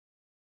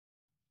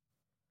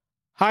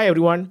Hi,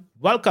 everyone.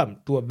 Welcome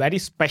to a very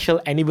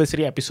special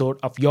anniversary episode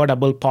of Your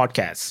Double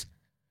Podcast.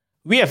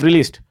 We have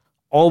released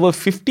over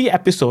 50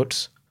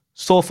 episodes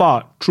so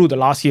far through the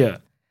last year,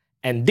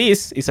 and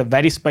this is a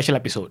very special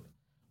episode.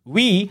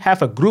 We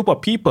have a group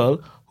of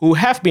people who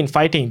have been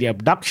fighting the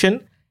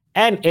abduction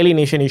and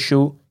alienation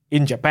issue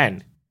in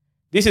Japan.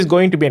 This is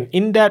going to be an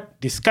in-depth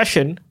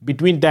discussion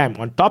between them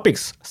on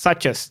topics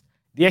such as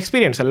the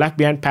experience a left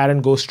behind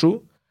parent goes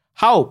through,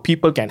 how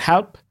people can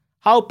help,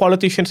 how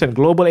politicians and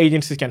global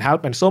agencies can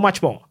help, and so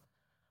much more.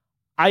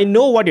 I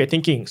know what you're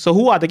thinking, so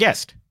who are the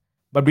guests?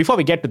 But before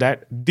we get to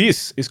that,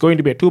 this is going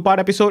to be a two-part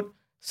episode.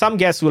 Some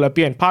guests will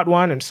appear in part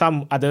one and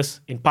some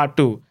others in part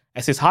two,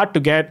 as it's hard to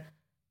get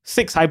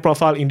 6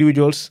 high-profile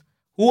individuals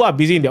who are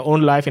busy in their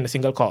own life in a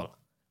single call.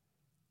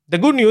 The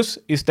good news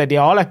is that they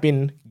all have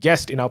been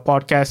guests in our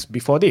podcast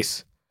before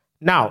this.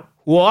 Now,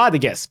 who are the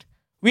guests?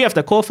 We have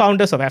the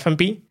co-founders of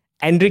FMP,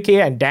 Enrique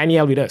and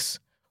Deanielle, with us.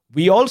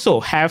 We also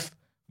have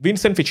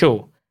Vincent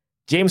Fichot,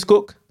 James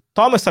Cook,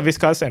 Tomas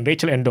Savickas, and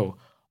Rachel Endo.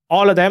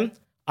 All of them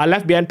are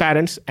left behind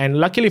parents, and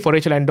luckily for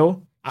Rachel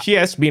Endo, she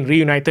has been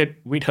reunited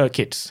with her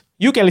kids.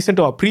 You can listen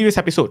to our previous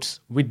episodes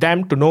with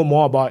them to know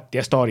more about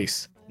their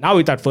stories. Now,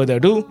 without further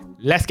ado,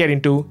 let's get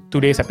into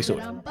today's episode.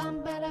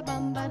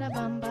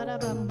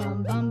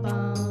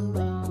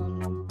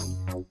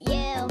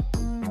 You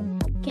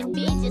can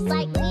be just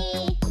like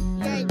me.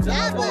 You're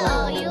double.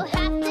 All you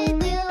have to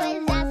do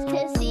is ask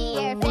to see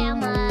your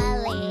family.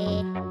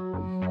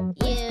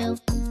 You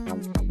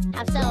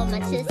have so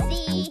much to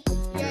see.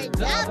 You're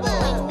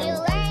double. When you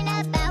learn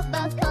about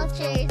both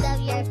cultures of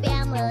your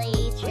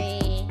family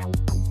tree.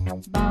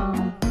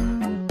 Bum.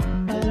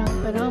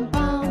 Ba-dum,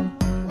 bum.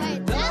 We're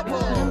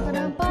double.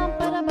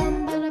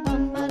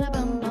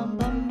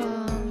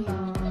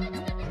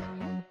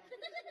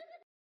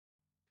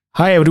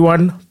 Hi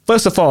everyone.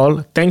 First of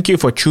all, thank you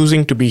for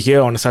choosing to be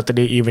here on a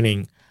Saturday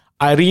evening.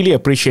 I really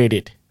appreciate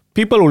it.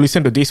 People who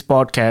listen to this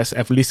podcast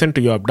have listened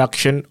to your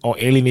abduction or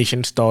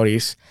alienation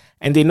stories,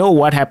 and they know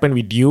what happened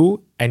with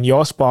you and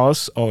your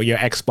spouse or your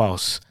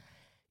ex-spouse.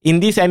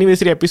 In this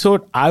anniversary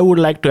episode, I would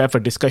like to have a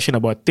discussion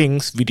about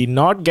things we did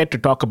not get to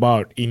talk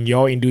about in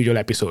your individual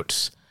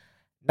episodes.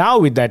 Now,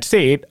 with that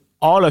said,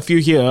 all of you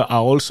here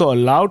are also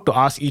allowed to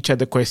ask each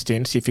other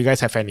questions if you guys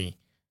have any.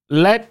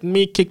 Let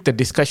me kick the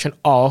discussion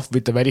off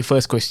with the very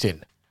first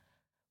question.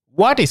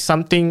 What is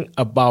something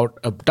about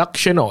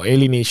abduction or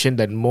alienation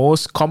that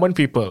most common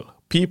people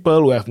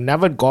who have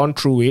never gone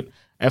through it,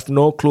 have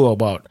no clue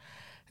about?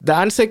 The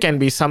answer can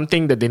be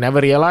something that they never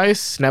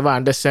realize, never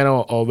understand,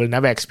 or will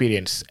never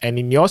experience. And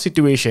in your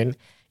situation,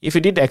 if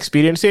you did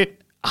experience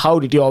it, how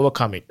did you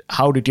overcome it?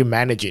 How did you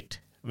manage it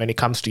when it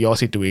comes to your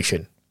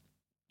situation?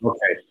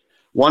 Okay.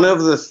 One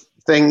of the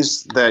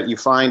things that you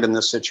find in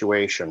this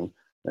situation,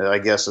 I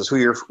guess, is who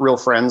your real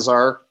friends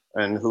are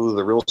and who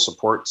the real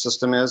support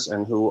system is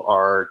and who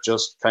are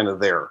just kind of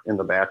there in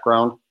the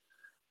background.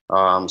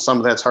 Some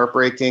of that's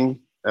heartbreaking,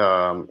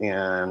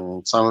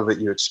 and some of it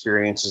you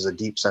experience as a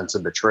deep sense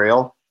of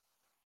betrayal.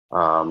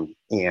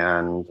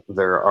 And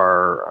there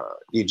are,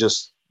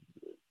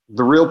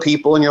 the real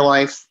people in your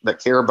life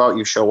that care about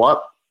you show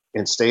up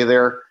and stay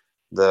there.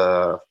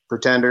 The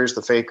pretenders,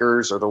 the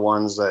fakers, are the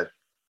ones that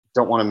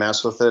don't want to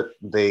mess with it.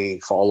 They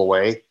fall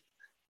away.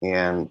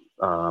 And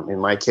in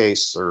my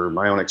case, or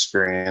my own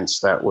experience,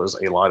 that was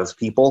a lot of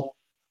people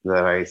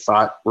that I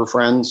thought were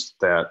friends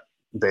that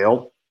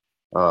bailed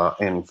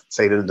and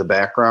faded in the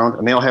background.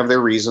 And they all have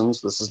their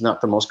reasons. This is not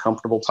the most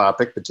comfortable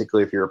topic,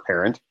 particularly if you're a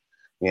parent.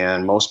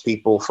 And most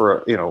people,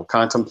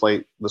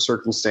 contemplate the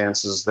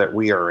circumstances that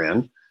we are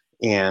in.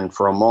 And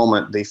for a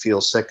moment, they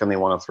feel sick and they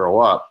want to throw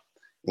up.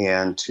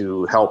 And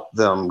to help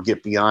them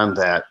get beyond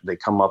that, they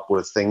come up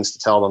with things to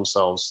tell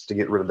themselves to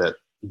get rid of that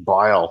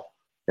bile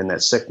and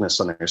that sickness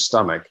in their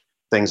stomach.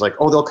 Things like,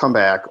 oh, they'll come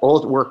back, oh,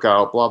 it'll work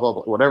out, blah, blah,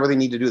 blah. Whatever they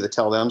need to do to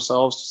tell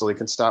themselves so they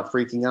can stop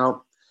freaking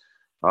out.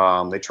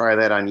 They try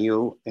that on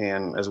you.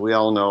 And as we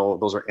all know,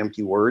 those are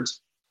empty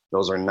words.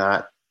 Those are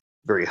not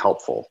very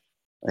helpful.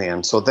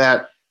 And so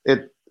that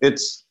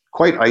it's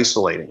quite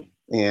isolating.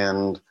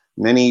 And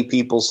many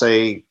people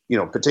say,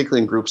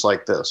 particularly in groups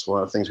like this,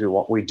 one of the things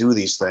we do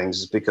these things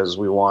is because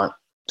we want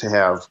to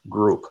have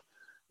group.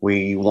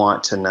 We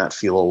want to not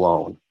feel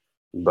alone.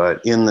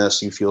 But in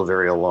this, you feel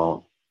very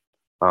alone.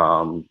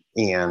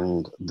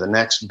 And the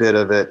next bit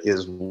of it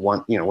is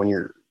when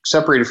you're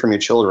separated from your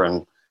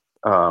children,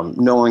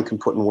 no one can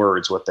put in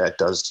words what that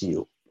does to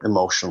you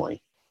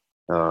emotionally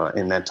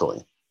and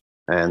mentally.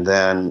 And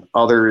then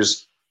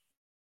others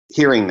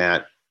hearing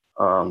that,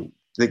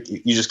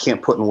 you just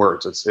can't put in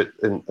words.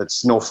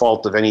 It's no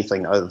fault of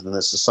anything other than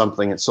this is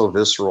something that's so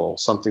visceral,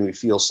 something we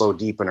feel so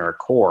deep in our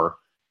core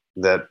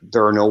that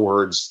there are no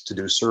words to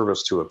do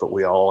service to it, but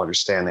we all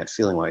understand that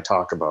feeling when I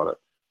talk about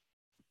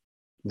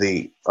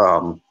it.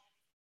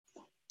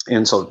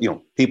 And so,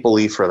 people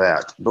leave for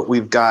that. But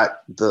we've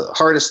got the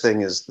hardest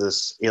thing is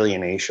this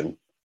alienation.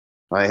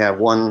 I have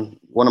one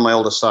of my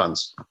oldest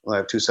sons. I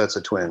have 2 sets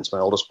of twins. My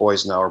oldest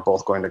boys now are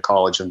both going to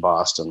college in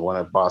Boston. One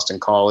at Boston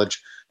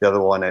College, the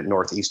other one at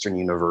Northeastern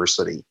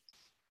University.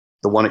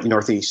 The one at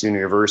Northeastern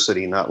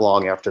University, not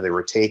long after they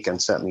were taken,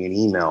 sent me an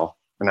email,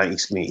 or not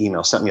excuse me,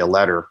 email, sent me a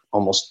letter,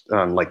 almost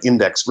like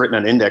written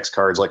on index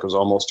cards, like it was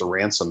almost a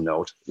ransom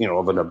note,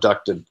 of an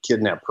abducted,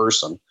 kidnapped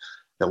person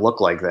that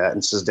looked like that,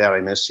 and says, "Dad,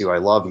 I miss you. I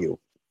love you.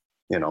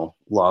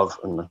 Love,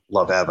 and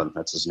love Evan."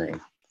 That's his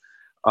name.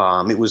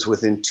 It was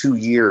within 2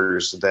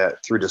 years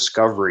that through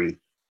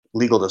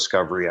legal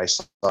discovery, I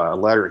saw a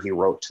letter he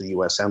wrote to the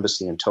U.S.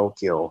 Embassy in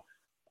Tokyo,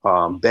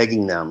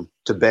 begging them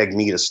to beg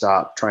me to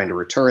stop trying to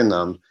return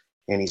them.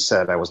 And he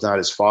said I was not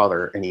his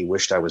father, and he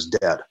wished I was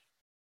dead.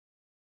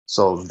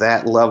 So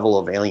that level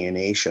of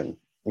alienation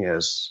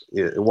it's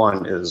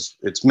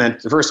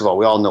meant, first of all,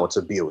 we all know it's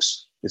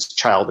abuse. It's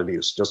child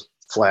abuse, just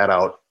flat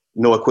out,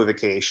 no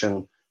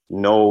equivocation,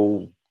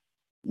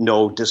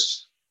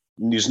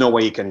 there's no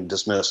way you can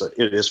dismiss it.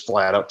 It is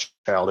flat out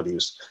child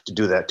abuse to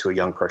do that to a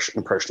young,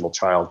 impressionable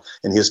child.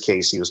 In his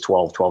case, he was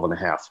 12 and a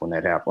half when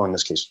that happened. Well, in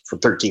this case, for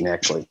 13,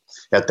 actually,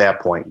 at that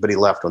point. But he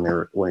left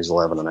when he's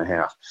 11 and a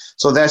half.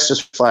 So that's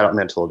just flat out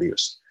mental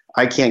abuse.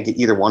 I can't get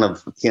either one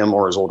of him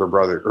or his older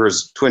brother or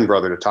his twin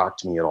brother to talk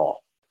to me at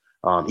all.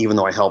 Even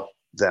though I helped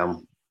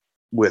them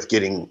with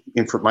getting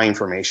my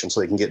information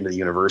so they can get into the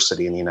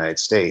university in the United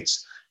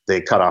States,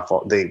 they cut off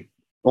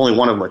only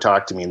one of them would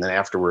talk to me, and then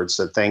afterwards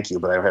said, "Thank you,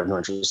 but I have no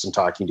interest in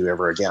talking to you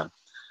ever again."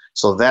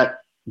 So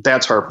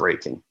that's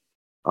heartbreaking.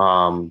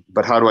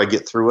 But how do I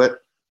get through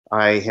it?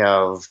 I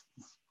have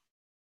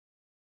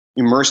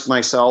immersed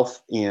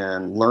myself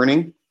in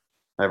learning.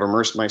 I've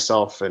immersed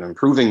myself in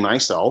improving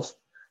myself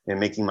and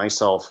making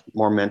myself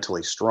more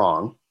mentally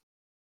strong.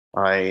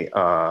 I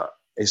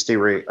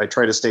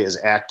try to stay as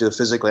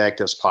physically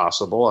active as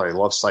possible. I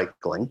love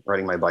cycling,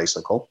 riding my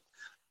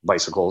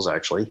bicycles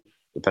actually,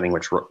 depending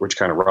which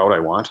kind of route I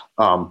want.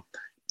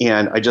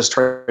 And I just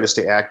try to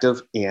stay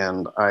active,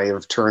 and I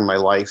have turned my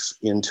life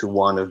into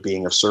one of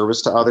being of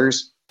service to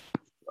others.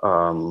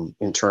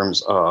 In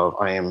terms of,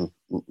 I am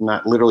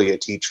not literally a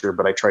teacher,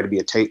 but I try to be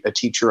a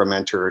teacher, a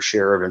mentor, a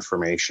sharer of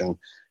information,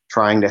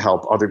 trying to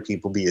help other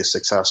people be as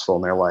successful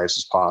in their lives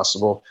as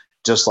possible,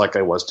 just like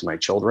I was to my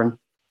children.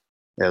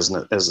 As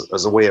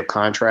a way of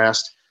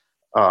contrast,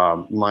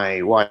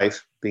 my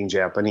wife, being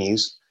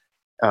Japanese,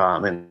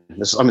 and I'm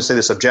going to say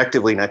this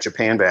objectively, not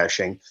Japan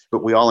bashing,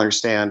 but we all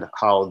understand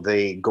how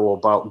they go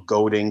about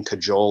goading,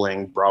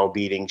 cajoling,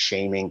 browbeating,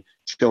 shaming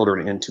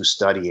children into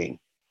studying.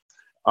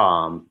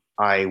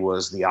 I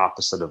was the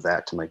opposite of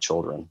that to my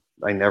children.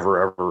 They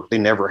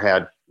never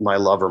had my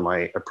love or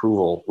my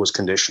approval was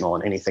conditional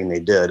on anything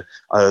they did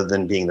other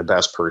than being the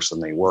best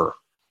person they were.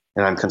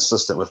 And I'm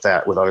consistent with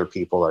that with other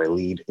people that I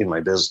lead in my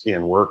business,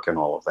 in work, and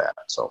all of that.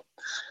 So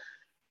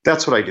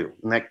that's what I do,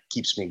 and that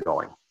keeps me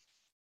going.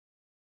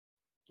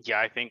 Yeah,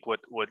 I think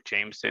what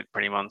James did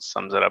pretty much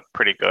sums it up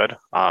pretty good.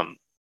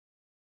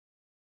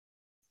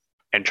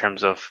 In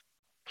terms of,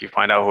 you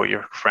find out who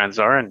your friends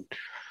are and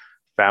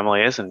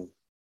family is, and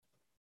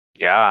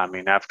yeah, I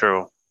mean,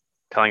 after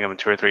telling them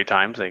 2 or 3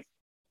 times, they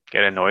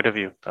get annoyed of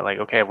you. They're like,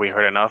 "Okay, have we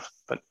heard enough?"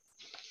 But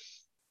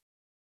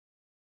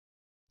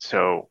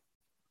so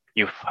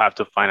you have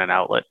to find an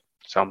outlet.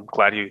 So I'm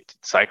glad you did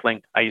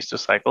cycling. I used to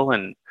cycle,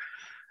 and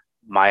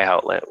my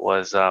outlet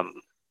was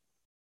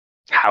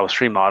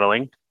house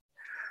remodeling.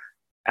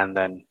 And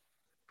then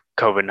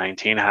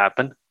COVID-19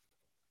 happened.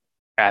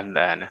 And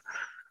then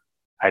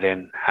I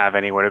didn't have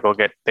anywhere to go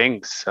get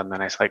things. And then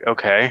I was like,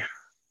 okay,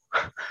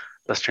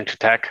 let's turn to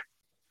tech.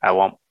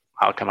 How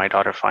can my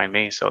daughter find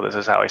me? So this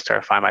is how I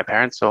started Find My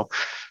Parent. So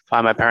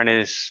Find My Parent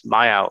is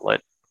my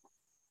outlet.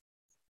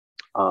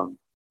 And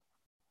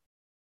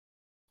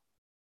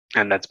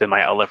that's been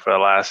my outlet for the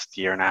last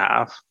year and a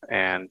half.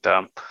 And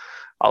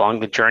along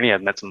the journey,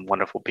 I've met some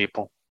wonderful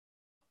people.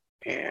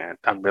 And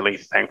I'm really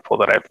thankful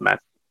that I've met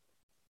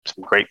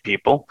some great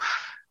people.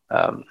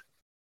 And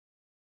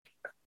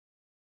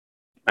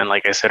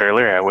like I said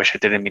earlier, I wish I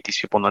didn't meet these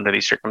people under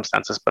these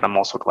circumstances, but I'm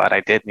also glad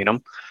I did meet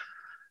them.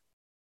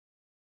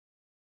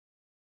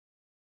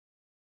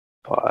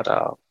 But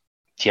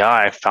yeah,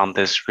 I found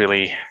this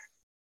really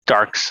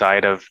dark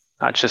side of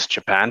not just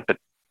Japan, but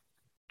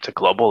it's a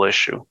global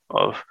issue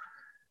of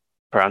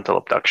parental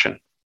abduction.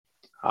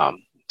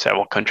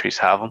 Several countries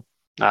have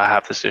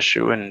this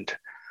issue, and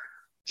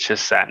it's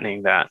just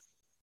saddening that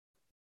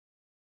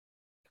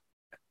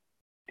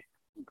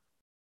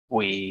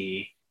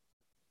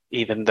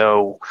even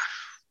though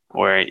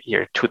we're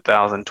year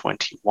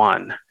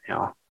 2021,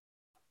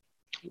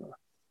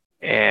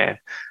 and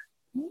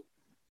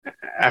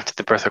after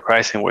the birth of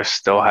Christ, and we're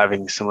still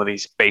having some of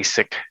these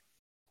basic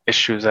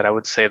issues that I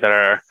would say that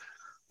are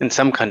in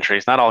some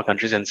countries, not all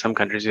countries, in some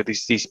countries,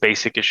 these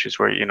basic issues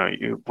where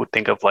you would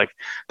think of like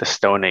the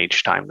Stone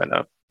Age time.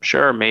 And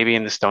sure, maybe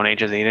in the Stone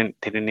Ages they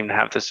didn't even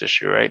have this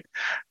issue, right?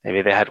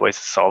 Maybe they had ways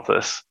to solve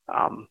this,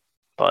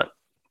 but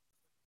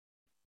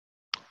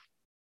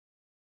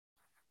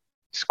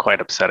it's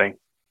quite upsetting.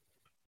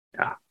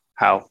 Yeah,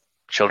 how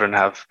children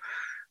have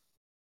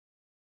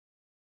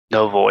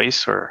no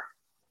voice or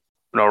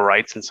no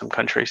rights in some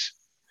countries,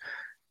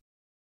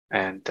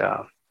 and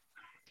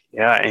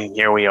yeah, and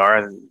here we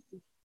are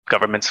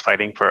government's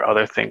fighting for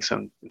other things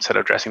instead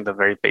of addressing the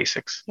very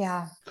basics.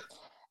 Yeah.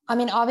 I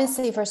mean,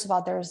 obviously, first of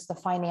all, there's the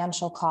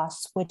financial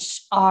costs,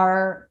 which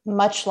are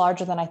much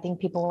larger than I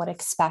think people would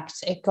expect.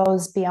 It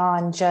goes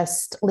beyond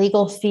just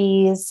legal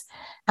fees,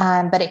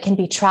 but it can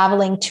be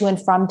traveling to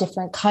and from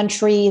different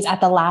countries.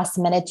 At the last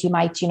minute, you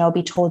might,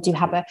 be told you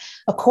have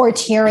a court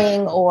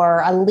hearing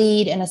or a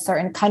lead in a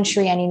certain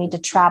country and you need to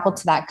travel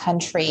to that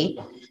country.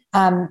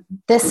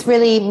 This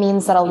really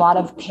means that a lot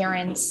of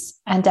parents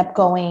end up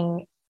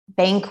going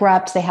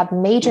bankrupt. They have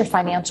major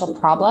financial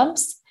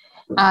problems.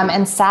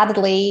 And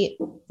sadly,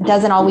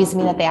 doesn't always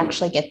mean that they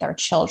actually get their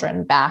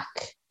children back.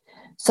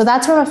 So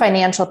that's from a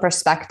financial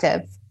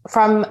perspective.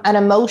 From an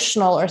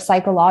emotional or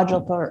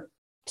psychological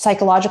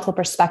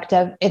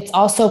perspective, it's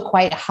also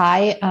quite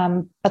high,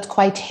 but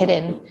quite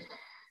hidden.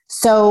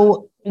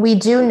 So we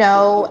do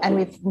know, and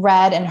we've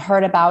read and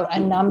heard about a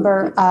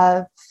number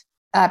of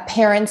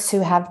parents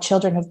who have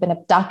children who've been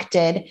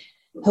abducted,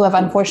 who have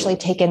unfortunately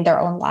taken their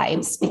own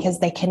lives because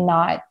they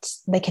cannot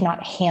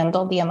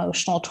handle the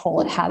emotional toll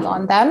it has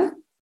on them.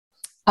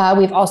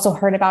 We've also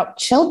heard about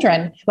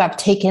children who have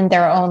taken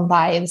their own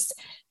lives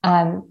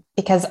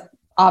because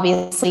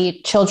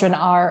obviously children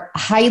are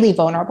highly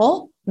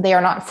vulnerable. They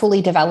are not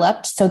fully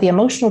developed. So the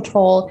emotional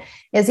toll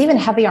is even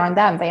heavier on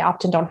them. They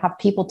often don't have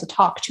people to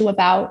talk to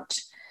about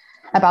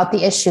the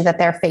issue that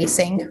they're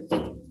facing.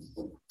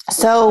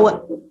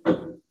 So,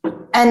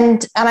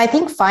 and I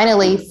think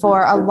finally,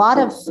 for a lot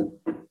of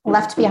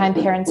left behind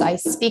parents I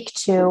speak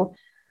to,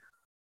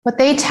 what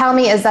they tell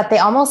me is that they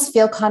almost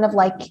feel kind of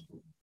like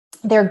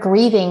they're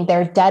grieving,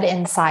 they're dead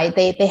inside.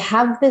 They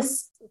have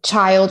this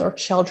child or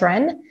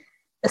children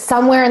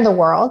somewhere in the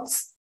world.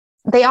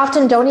 They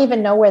often don't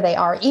even know where they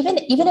are. Even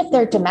if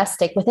they're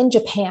domestic within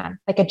Japan,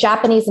 like a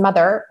Japanese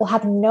mother will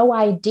have no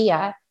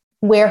idea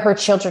where her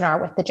children are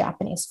with the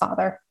Japanese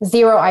father.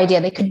 Zero idea.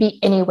 They could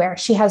be anywhere.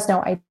 She has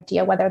no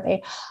idea whether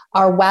they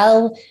are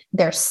well,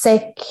 they're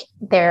sick,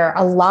 they're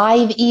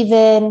alive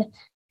even.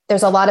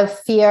 There's a lot of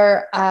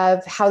fear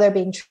of how they're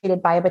being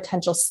treated by a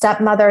potential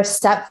stepmother,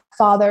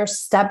 stepfather,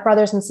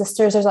 stepbrothers and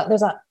sisters.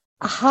 There's a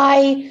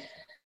high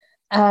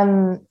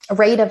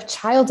rate of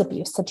child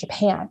abuse in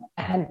Japan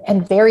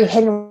and very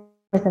hidden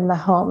within the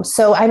home.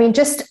 So, I mean,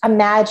 just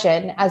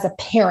imagine as a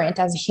parent,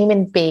 as a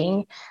human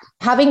being,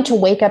 having to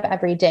wake up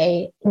every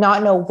day,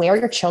 not know where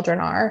your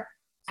children are,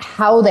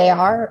 how they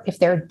are, if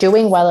they're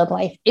doing well in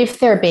life, if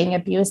they're being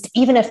abused,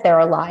 even if they're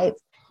alive.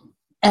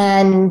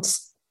 And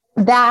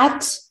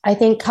that, I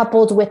think,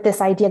 coupled with this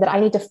idea that I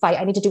need to fight,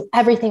 I need to do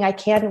everything I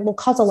can, will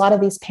cause a lot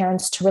of these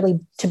parents to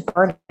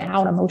burn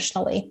out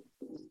emotionally.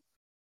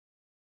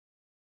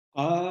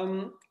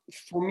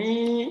 For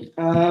me,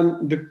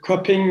 the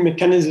coping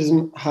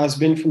mechanism has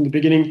been from the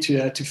beginning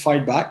to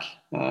fight back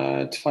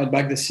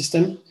the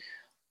system.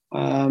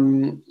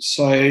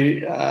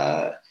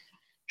 So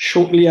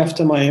shortly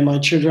after my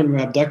children were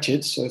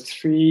abducted, so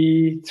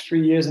 3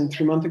 years and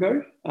 3 months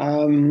ago,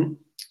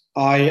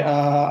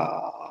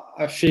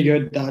 I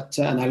figured that,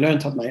 and I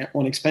learned at my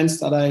own expense,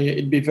 that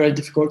it'd be very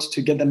difficult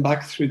to get them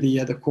back through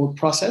the court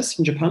process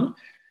in Japan.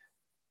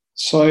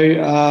 So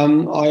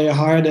I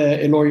hired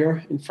a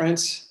lawyer in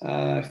France,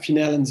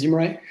 Finel and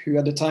Zimre, who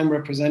at the time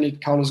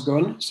represented Carlos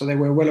Ghosn. So they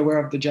were well aware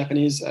of the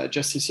Japanese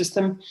justice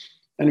system,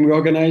 and we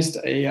organized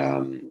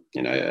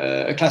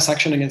a class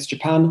action against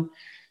Japan.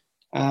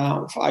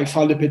 I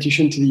filed a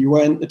petition to the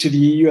UN, to the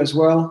EU as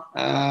well.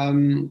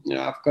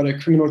 I've got a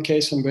criminal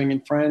case ongoing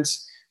in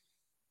France.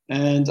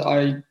 And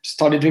I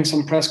started doing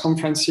some press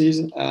conferences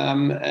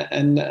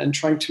and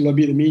trying to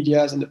lobby the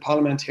medias and the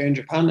parliament here in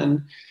Japan.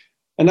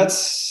 And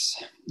that's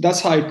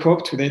how I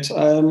coped with it.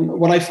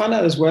 What I found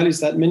out as well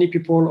is that many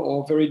people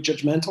are very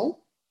judgmental.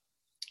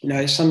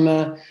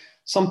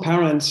 Some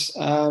parents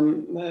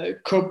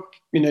cope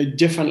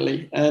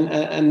differently,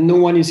 and no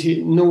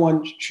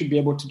one should be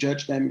able to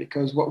judge them,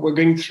 because what we're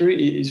going through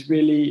is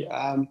really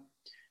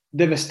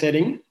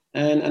devastating.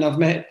 And I've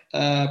met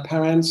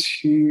parents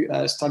who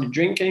started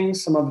drinking.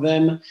 Some of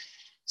them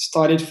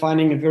started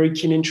finding a very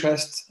keen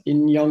interest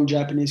in young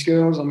Japanese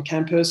girls on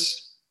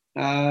campus.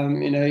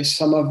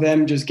 Some of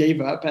them just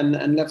gave up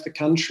and left the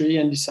country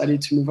and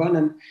decided to move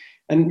on.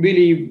 And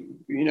really,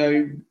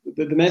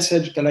 the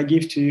message that I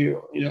give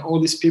to all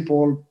these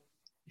people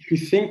who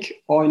think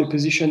are in a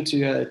position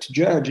to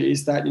judge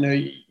is that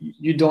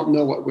you don't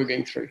know what we're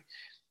going through.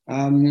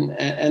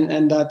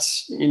 And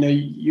that's,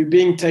 you're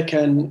being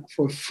taken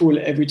for a fool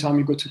every time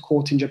you go to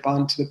court in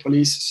Japan, to the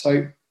police.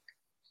 So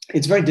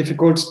it's very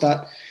difficult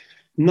that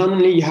not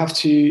only you have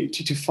to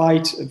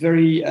fight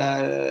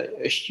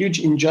a huge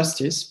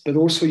injustice, but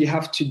also you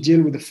have to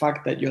deal with the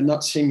fact that you're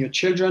not seeing your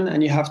children,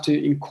 and you have to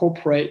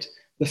incorporate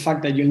the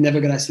fact that you're never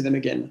going to see them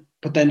again,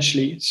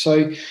 potentially.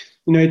 So,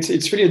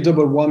 it's really a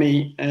double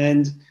whammy.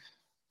 And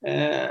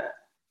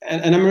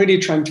I'm really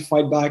trying to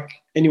fight back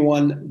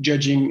anyone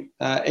judging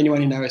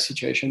anyone in our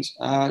situations.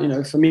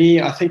 For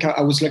me, I think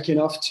I was lucky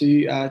enough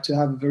to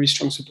have very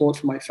strong support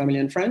from my family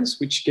and friends,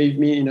 which gave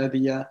me,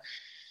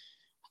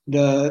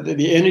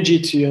 the energy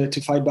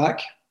to fight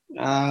back.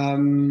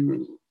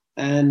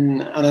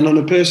 and then on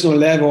a personal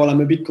level,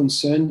 I'm a bit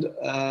concerned,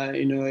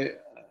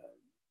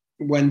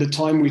 when the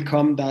time will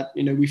come that,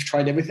 we've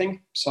tried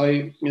everything.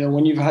 So,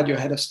 when you've had your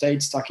head of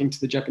states talking to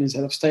the Japanese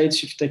head of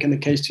states, you've taken the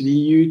case to the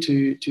EU,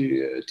 to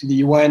the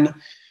UN.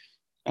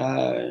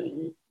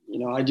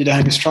 I did a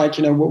hunger strike.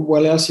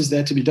 What else is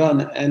there to be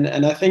done?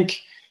 And I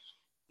think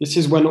this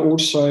is when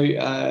also,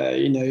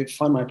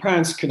 Find My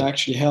Parents could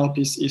actually help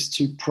is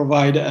to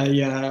provide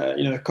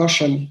a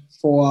caution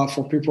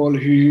for people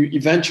who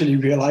eventually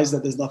realize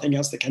that there's nothing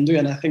else they can do.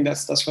 And I think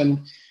that's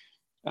when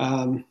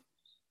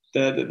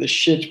the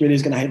shit really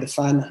is going to hit the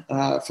fan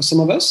for some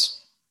of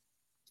us.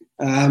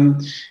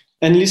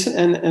 And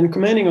listen, and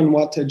commenting on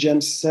what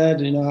James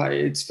said,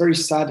 it's very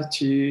sad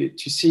to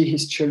see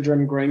his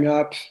children growing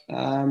up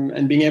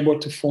and being able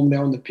to form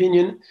their own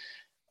opinion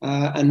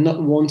and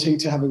not wanting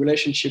to have a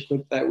relationship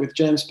with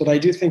James. But I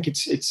do think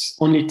it's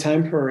only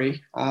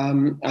temporary.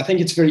 I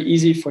think it's very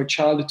easy for a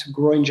child to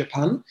grow in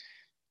Japan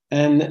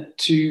and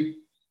to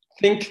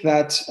think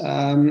that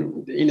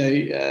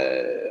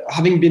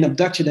having been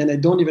abducted, and I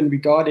don't even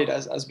regard it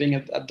as being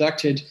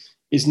abducted,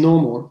 is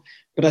normal.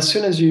 But as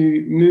soon as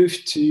you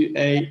move to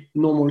a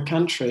normal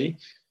country,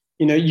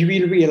 you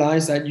will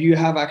realize that you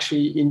have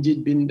actually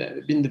indeed been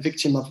the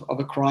victim of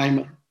a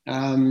crime,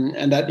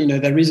 and that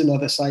there is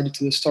another side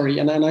to the story.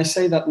 And I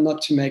say that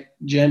not to make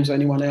James or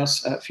anyone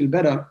else feel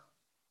better.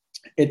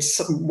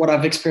 It's what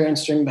I've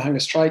experienced during the hunger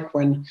strike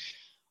when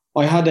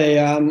I had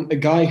a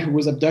guy who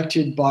was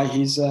abducted by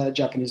his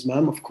Japanese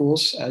mom, of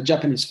course,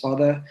 Japanese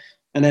father,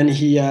 and then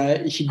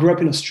he grew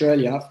up in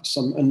Australia for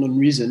some unknown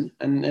reason,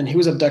 and he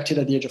was abducted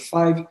at the age of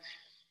 5,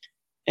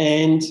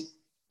 and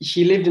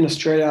he lived in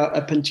Australia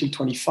up until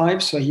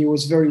 25, so he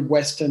was very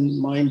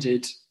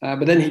Western-minded.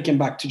 But then he came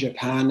back to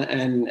Japan,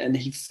 and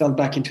he fell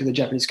back into the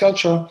Japanese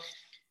culture.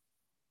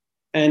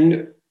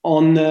 And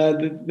on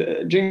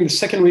during the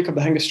second week of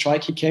the hunger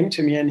strike, he came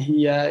to me and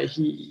he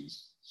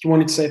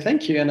wanted to say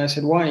thank you. And I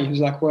said, why? He was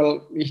like,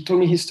 well, he told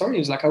me his story. He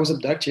was like, I was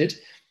abducted.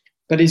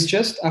 But it's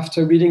just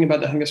after reading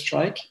about the hunger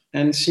strike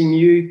and seeing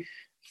you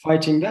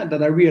fighting that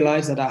I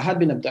realized that I had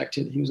been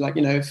abducted. He was like,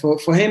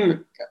 for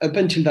him, up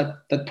until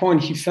that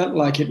point, he felt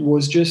like it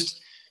was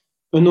just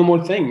a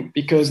normal thing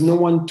because no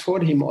one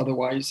told him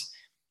otherwise.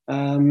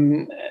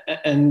 And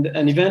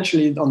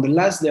eventually, on the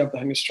last day of the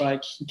hunger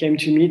strike, he came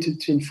to me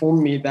to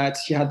inform me that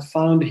he had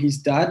found his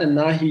dad, and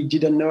now he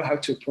didn't know how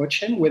to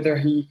approach him, whether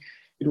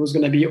it was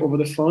going to be over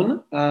the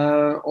phone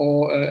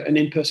or an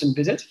in-person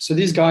visit. So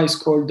this guy is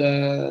called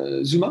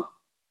Zuma.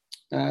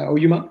 Or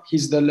Yuma.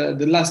 He's the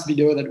last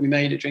video that we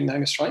made during the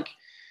hunger strike.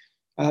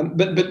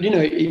 But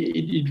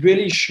it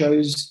really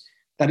shows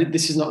that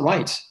this is not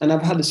right. And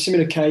I've had a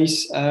similar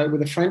case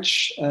with a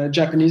French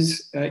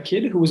Japanese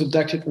kid who was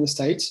abducted from the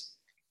States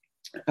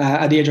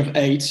at the age of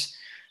 8.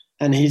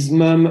 And his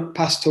mom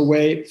passed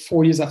away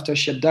 4 years after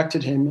she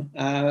abducted him.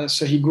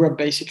 So he grew up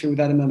basically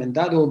without a mom and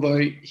dad,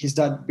 although his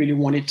dad really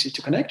wanted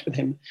to connect with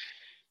him.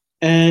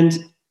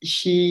 And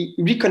he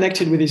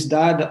reconnected with his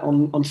dad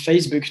on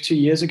Facebook 2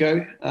 years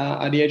ago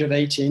at the age of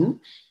 18.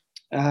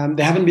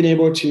 They haven't been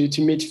able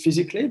to meet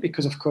physically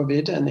because of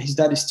COVID, and his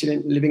dad is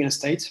still living in the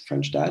States,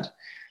 French dad.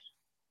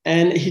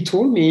 And he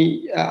told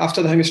me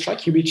after the hunger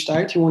strike, he reached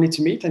out, he wanted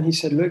to meet, and he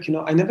said, look,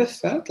 I never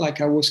felt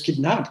like I was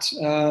kidnapped.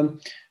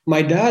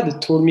 My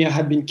dad told me I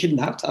had been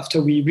kidnapped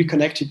after we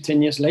reconnected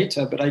 10 years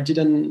later, but I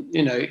didn't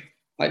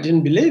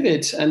believe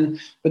it.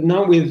 But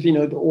now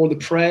with all the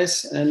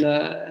press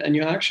and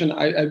your action,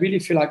 I really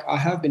feel like I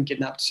have been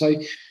kidnapped. So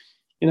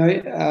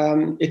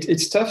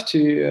it's tough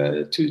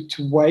to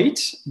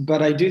wait,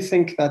 but I do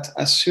think that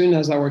as soon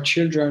as our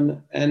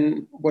children,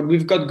 and what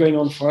we've got going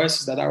on for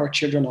us is that our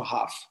children are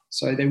half,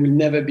 so they will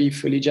never be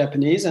fully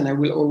Japanese, and I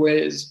will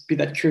always be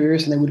that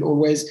curious, and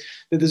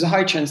there's a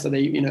high chance that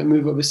they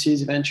move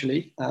overseas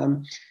eventually,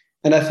 and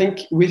I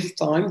think with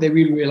time they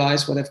will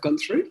realize what they've gone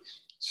through.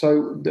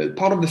 So the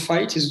part of the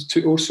fight is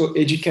to also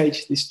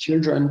educate these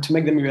children, to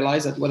make them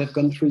realize that what they've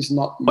gone through is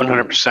not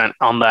 100%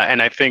 on that.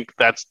 And I think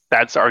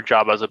that's our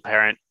job as a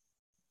parent,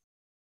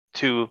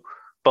 to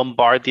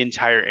bombard the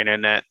entire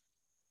internet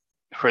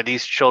for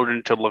these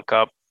children to look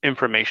up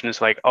information.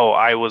 It's like, oh,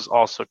 I was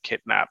also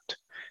kidnapped.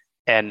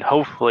 And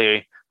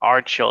hopefully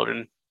our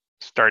children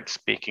start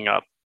speaking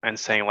up and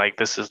saying, like,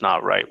 this is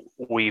not right.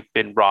 We've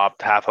been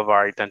robbed half of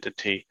our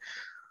identity,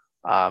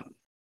 half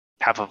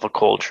of a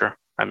culture.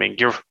 I mean,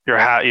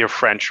 you're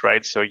French,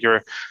 right? So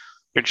your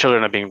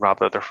children are being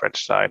robbed of their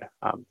French side.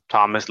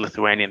 Tom is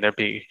Lithuanian.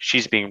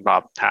 She's being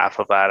robbed half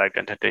of that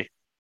identity,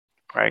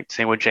 right?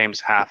 Same with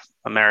James, half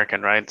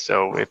American, right?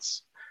 So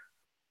it's,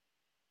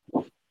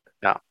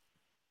 yeah.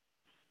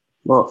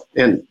 Well,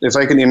 and if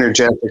I can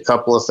interject a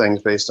couple of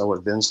things based on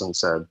what Vincent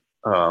said,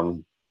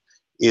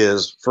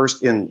 is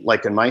first in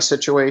my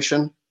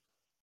situation,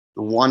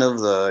 one of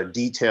the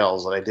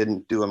details that I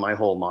didn't do in my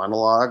whole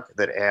monologue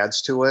that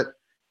adds to it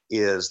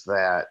is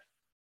that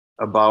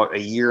about a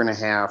year and a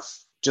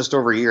half, just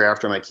over a year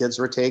after my kids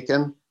were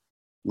taken,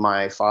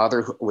 my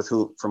father,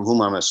 from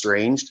whom I'm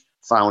estranged,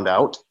 found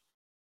out,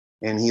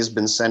 and he's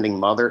been sending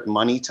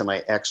money to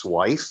my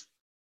ex-wife.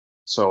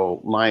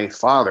 So my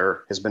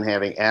father has been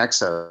having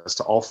access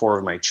to all 4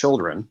 of my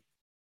children.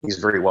 He's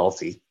very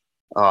wealthy.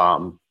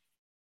 And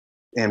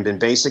been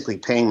basically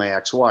paying my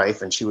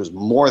ex-wife, and she was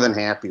more than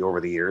happy over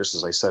the years,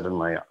 as I said in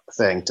my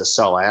thing, to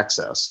sell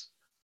access.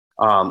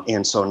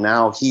 And so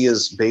now he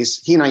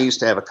and I used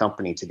to have a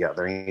company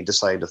together, and he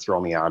decided to throw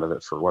me out of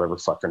it for whatever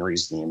fucking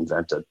reason he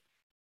invented.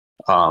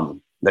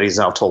 That he's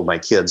now told my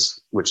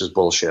kids, which is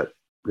bullshit,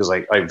 because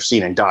I've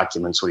seen in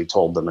documents what he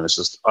told them, and it's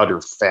just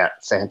utter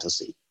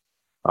fantasy.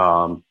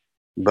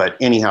 But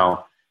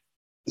anyhow,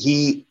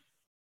 he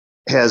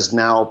has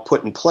now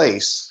put in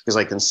place, because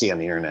I can see on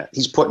the internet,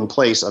 he's put in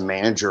place a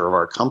manager of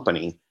our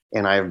company,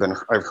 and I've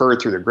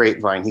heard through the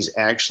grapevine he's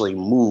actually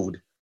moved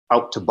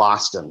out to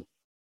Boston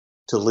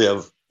to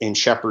live and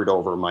shepherd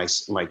over my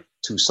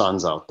 2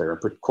 sons out there,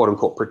 quote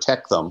unquote,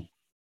 protect them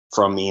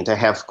from me, and to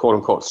have quote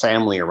unquote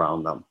family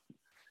around them.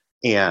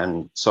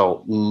 And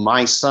so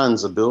my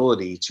son's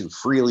ability to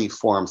freely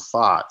form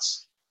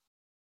thoughts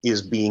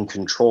is being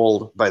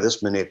controlled by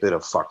this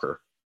manipulative fucker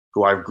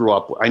who I grew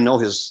up with. I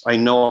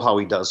know how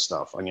he does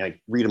stuff. I mean, I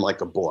read him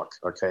like a book.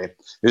 Okay.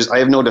 I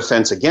have no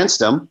defense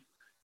against him.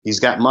 He's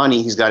got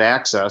money. He's got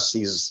access.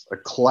 He's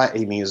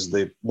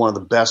one of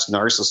the best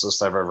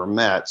narcissists I've ever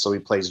met. So he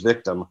plays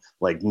victim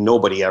like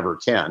nobody ever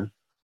can.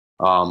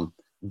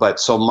 But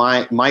so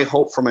my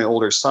hope for my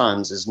older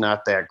sons is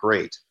not that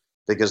great,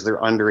 because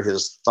they're under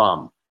his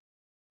thumb.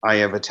 I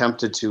have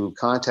attempted to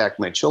contact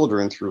my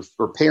children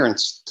or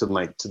parents to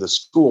the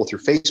school through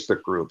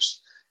Facebook groups.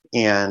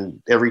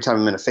 And every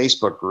time I'm in a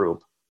Facebook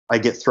group, I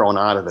get thrown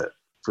out of it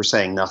for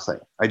saying nothing.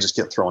 I just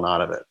get thrown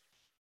out of it.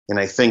 And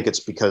I think it's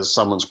because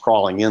someone's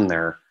crawling in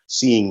there,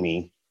 seeing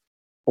me,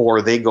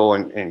 or they go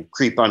and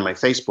creep on my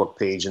Facebook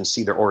page and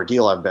see the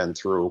ordeal I've been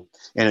through.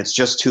 And it's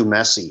just too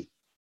messy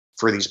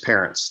for these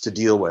parents to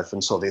deal with.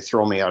 And so they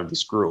throw me out of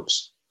these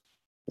groups.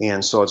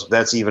 And so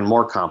that's even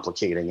more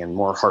complicating and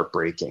more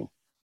heartbreaking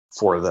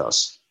for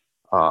this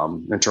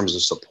in terms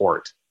of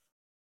support.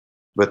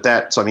 But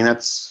that's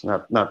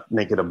not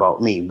make it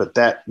about me, but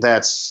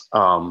that's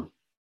a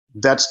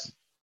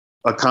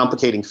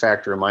complicating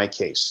factor in my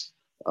case.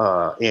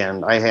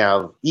 And I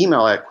have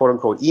quote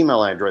unquote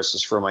email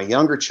addresses for my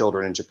younger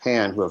children in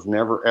Japan who have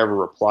never ever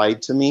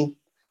replied to me,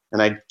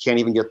 and I can't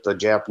even get the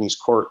Japanese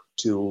court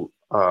to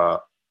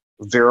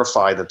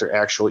verify that they're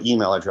actual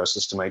email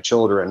addresses to my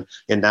children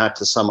and not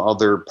to some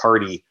other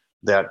party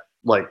that,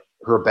 like,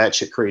 her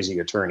batshit crazy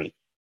attorney.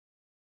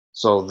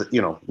 So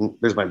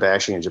there's my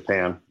bashing in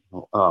Japan.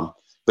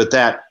 But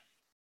that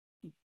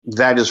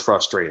is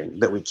frustrating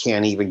that we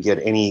can't even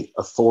get any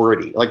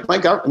authority. Like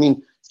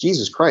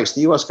Jesus Christ,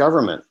 the U.S.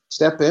 government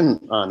step in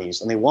on these,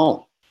 and they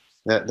won't.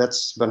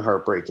 That's been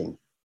heartbreaking.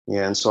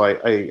 And so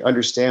I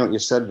understand what you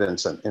said,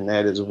 Vincent, and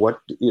that is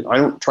I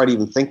don't try to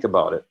even think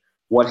about it.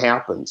 What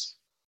happens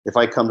if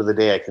I come to the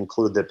day I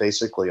conclude that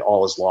basically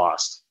all is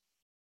lost?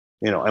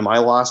 Am I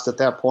lost at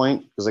that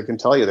point? Because I can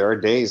tell you there are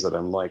days that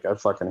I'm like, I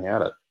fucking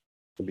had it.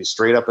 To be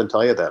straight up and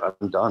tell you that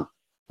I'm done.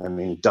 I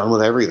mean, done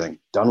with everything,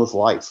 done with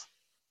life.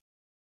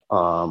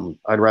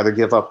 I'd rather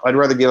give up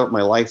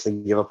my life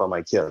than give up on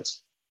my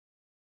kids.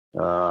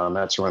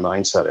 That's where my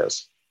mindset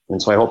is.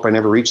 And so I hope I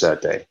never reach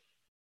that day.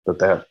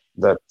 But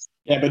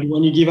yeah, but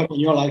when you give up on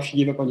your life,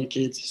 you give up on your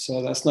kids.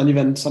 So that's not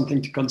even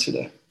something to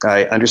consider.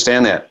 I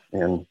understand that.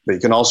 But you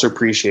can also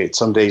appreciate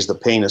some days the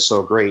pain is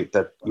so great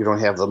that you don't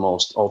have the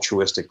most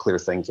altruistic, clear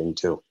thinking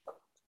too.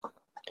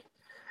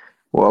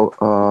 Well,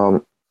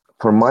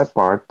 for my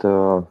part,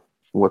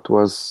 what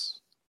was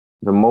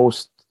the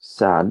most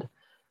sad,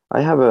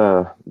 I have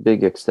a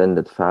big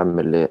extended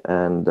family,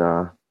 and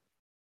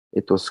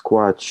it was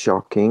quite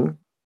shocking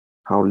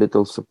how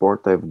little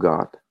support I've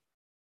got,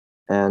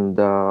 and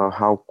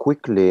how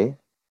quickly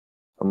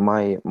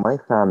my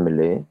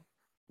family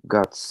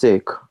got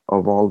sick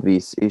of all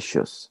these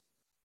issues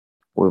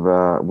with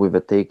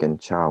a taken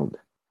child.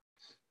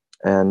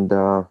 And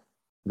the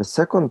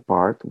second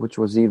part, which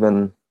was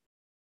even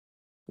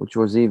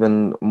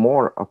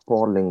more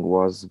appalling,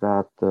 was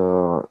that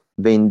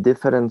the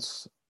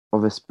indifference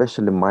of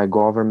especially my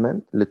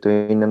government,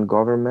 Lithuanian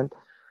government,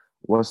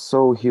 was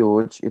so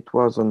huge. It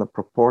was on the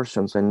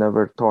proportions I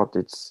never thought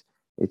it's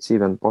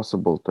even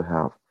possible to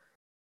have.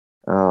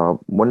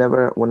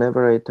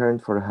 Whenever I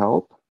turned for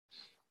help,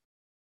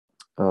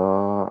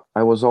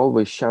 I was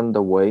always shunned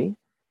away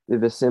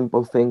with a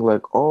simple thing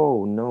like,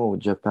 "Oh no,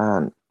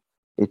 Japan,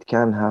 it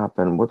can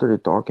happen. What are you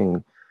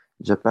talking?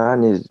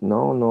 Japan is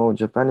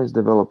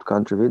developed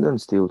country. We don't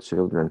steal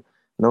children.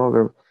 No,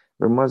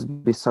 there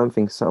must be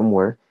something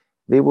somewhere."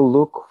 They will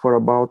look for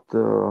about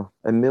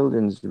a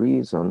million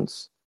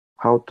reasons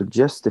how to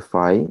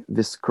justify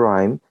this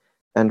crime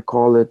and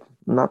call it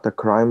not a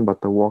crime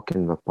but a walk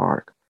in the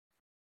park.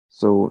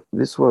 So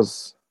this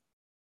was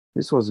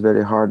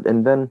very hard.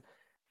 And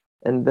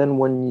then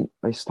when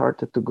I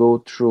started to go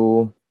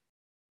through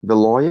the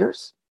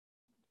lawyers,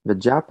 the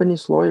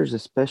Japanese lawyers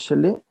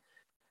especially,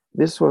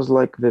 this was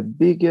like the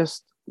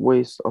biggest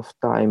waste of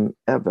time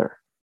ever.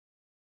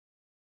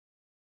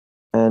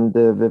 And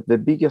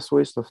the biggest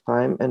waste of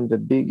time, and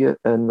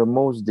the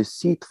most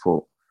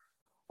deceitful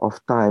of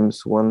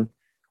times when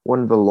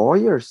the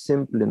lawyer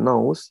simply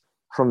knows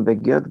from the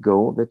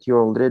get-go that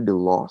you're already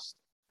lost,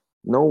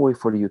 no way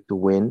for you to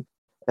win.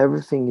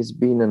 Everything is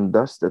being and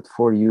dusted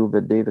for you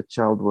the day the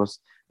child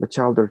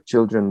or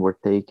children were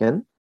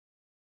taken.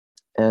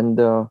 And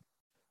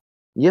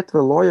yet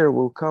the lawyer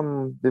will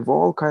come with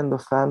all kind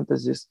of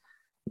fantasies.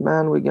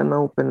 Man, we're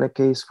gonna open a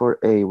case for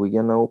A, we're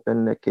gonna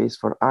open a case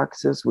for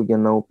access, we're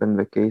gonna open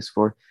the case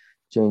for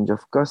change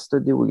of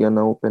custody, we're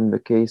gonna open the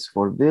case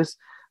for this,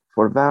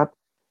 for that.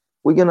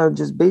 We're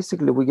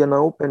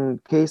gonna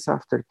open case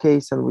after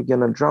case, and we're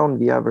gonna drown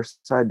the other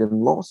side in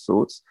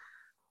lawsuits.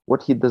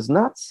 What he does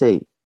not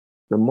say,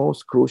 the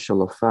most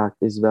crucial of fact,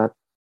 is that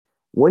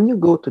when you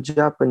go to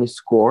Japanese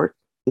court,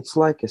 it's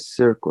like a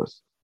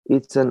circus.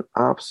 It's an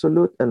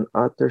absolute and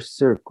utter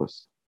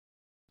circus.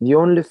 The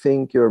only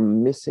thing you're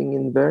missing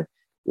in there,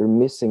 you're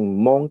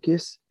missing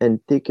monkeys and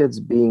tickets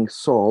being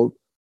sold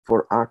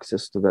for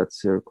access to that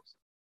circus.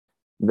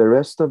 The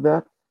rest of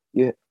that,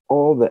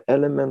 all the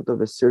elements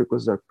of a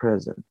circus are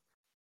present.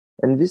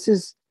 And this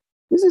is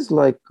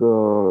like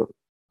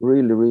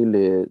really,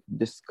 really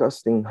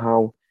disgusting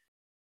how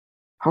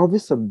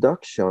this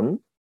abduction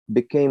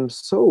became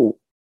so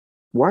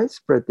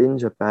widespread in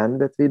Japan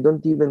that we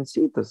don't even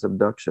see it as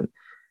abduction.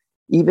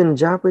 Even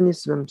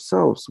Japanese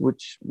themselves,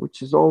 which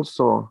is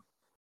also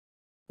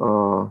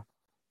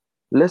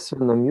less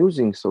than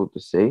amusing, so to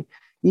say,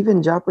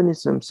 even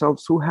Japanese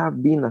themselves who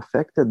have been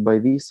affected by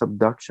these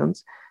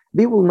abductions,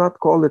 they will not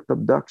call it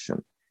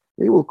abduction.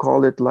 They will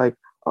call it like,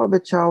 oh, the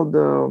child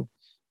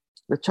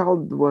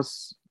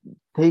was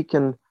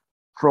taken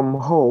from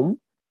home,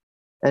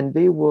 and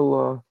they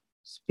will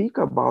speak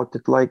about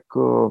it like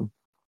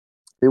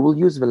they will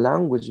use the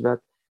language that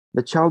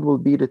the child will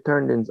be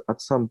returned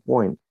at some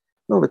point.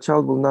 No, the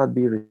child will not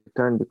be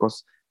returned,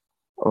 because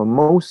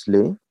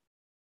mostly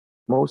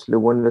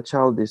when the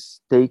child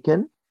is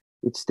taken,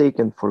 it's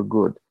taken for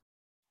good.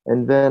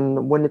 And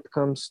then when it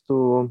comes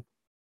to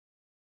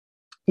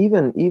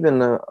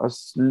even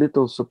as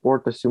little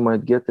support as you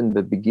might get in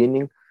the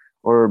beginning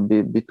or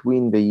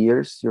between the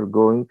years you're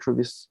going through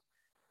this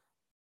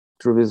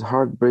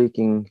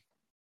heartbreaking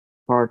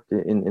part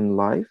in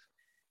life,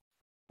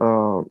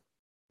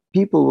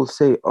 people will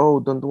say, oh,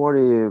 don't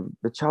worry,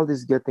 the child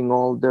is getting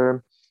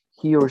older,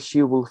 he or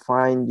she will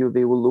find you,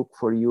 they will look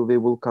for you, they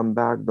will come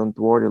back, don't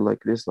worry,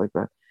 like this, like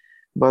that.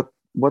 But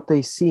what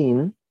I've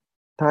seen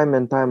time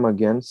and time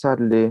again,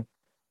 sadly,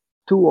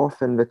 too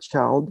often the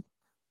child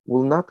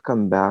will not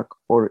come back,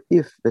 or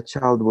if the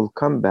child will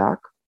come back,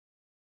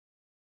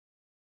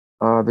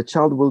 the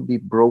child will be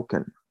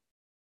broken.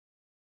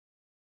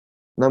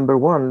 Number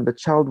one, the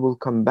child will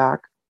come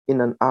back in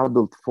an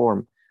adult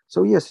form.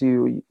 So yes,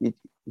 he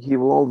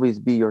will always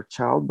be your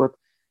child, but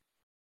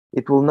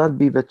it will not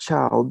be the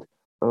child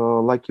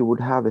like you would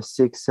have a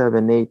 6,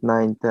 7, 8,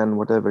 9, 10,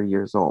 whatever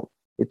years old.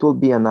 It will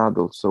be an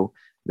adult. So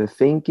the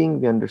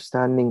thinking, the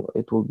understanding,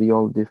 it will be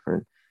all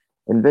different.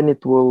 And then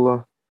it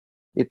will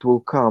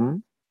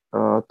come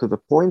to the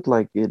point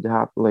like it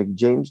happened, like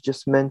James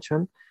just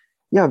mentioned.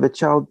 Yeah, the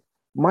child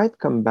might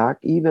come back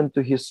even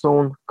to his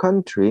own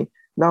country.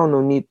 Now,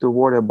 no need to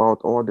worry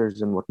about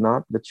orders and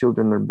whatnot. The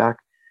children are back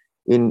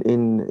in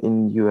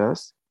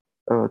US,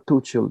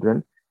 2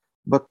 children,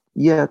 but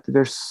yet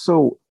they're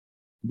so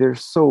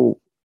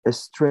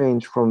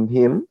estranged from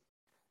him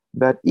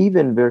that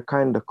even they're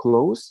kind of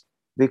close,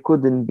 they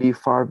couldn't be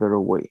farther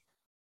away.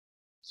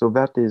 So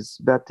that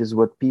is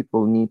what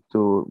people need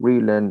to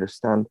really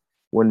understand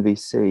when they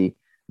say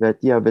that,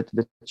 yeah, but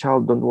the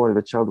child, don't worry,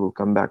 the child will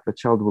come back. The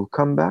child will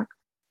come back,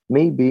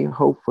 maybe,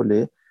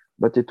 hopefully,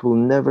 but it will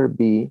never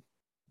be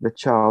the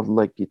child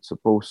like it's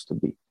supposed to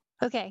be.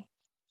 Okay.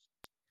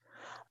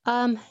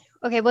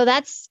 Okay, well,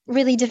 that's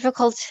really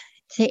difficult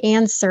to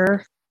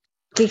answer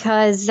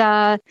because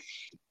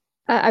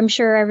I'm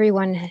sure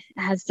everyone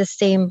has the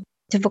same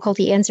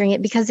difficulty answering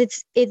it, because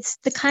it's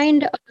the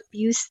kind of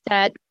abuse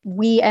that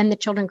we and the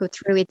children go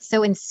through. It's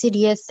so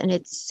insidious and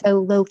it's so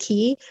low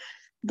key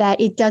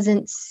that it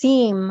doesn't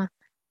seem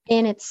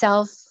in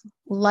itself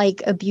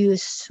like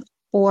abuse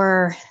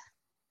or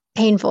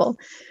painful.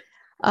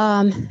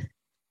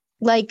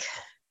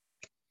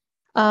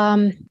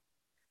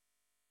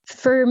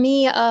 For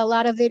me, a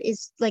lot of it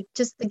is like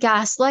just the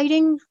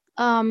gaslighting,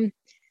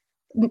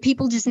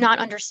 people just not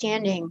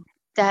understanding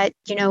that,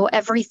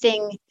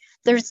 everything,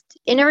 there's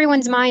in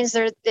everyone's minds,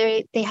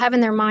 they have in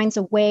their minds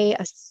a way,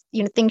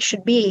 things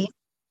should be.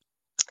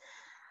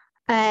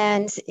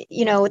 And,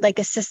 like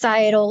a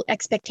societal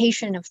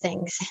expectation of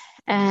things.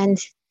 And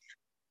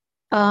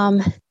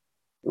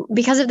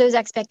because of those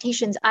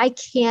expectations, I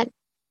can't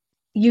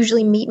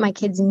usually meet my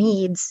kids'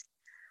 needs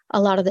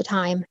a lot of the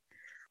time.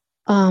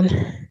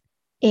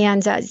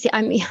 And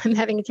I'm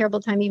having a terrible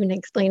time even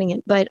explaining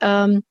it, but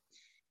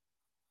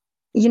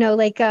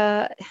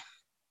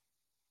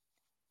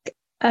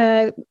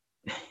I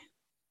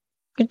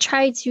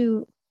try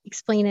to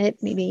explain it.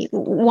 Maybe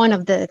one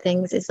of the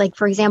things is, like,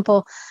 for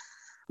example,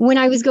 when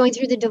I was going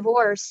through the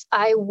divorce,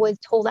 I was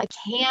told I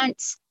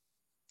can't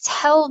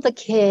tell the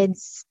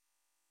kids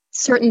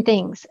certain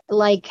things,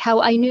 like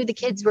how I knew the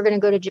kids were going to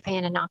go to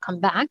Japan and not come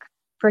back.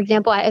 For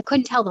example, I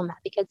couldn't tell them that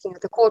because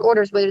the court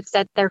orders would have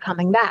said they're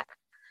coming back.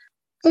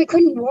 So I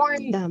couldn't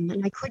warn them,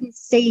 and I couldn't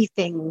say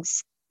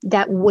things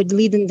that would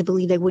lead them to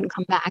believe they wouldn't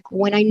come back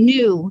when I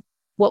knew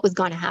what was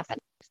going to happen.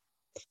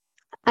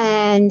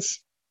 And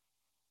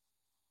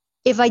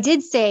if I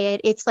did say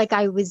it, it's like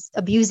I was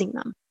abusing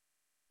them.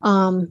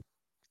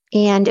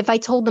 And if I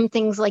told them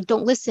things like,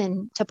 don't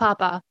listen to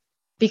Papa,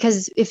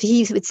 because if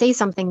he would say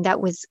something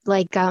that was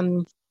like,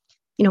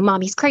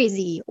 mommy's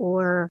crazy,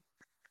 or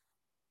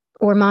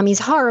mommy's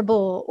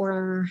horrible,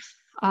 or,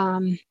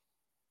 mommy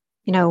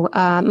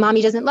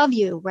doesn't love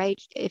you, right?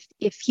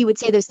 If he would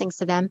say those things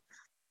to them,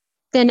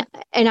 then,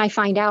 and I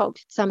find out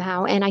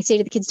somehow, and I say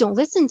to the kids, don't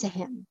listen to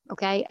him,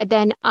 okay?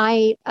 Then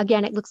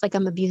it looks like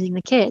I'm abusing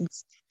the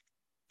kids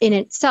in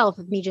itself,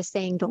 of me just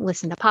saying, don't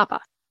listen to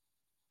Papa.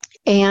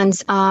 And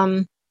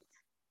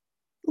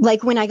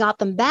like when I got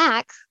them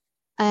back,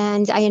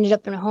 and I ended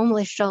up in a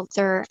homeless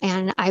shelter,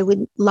 and I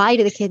would lie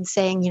to the kids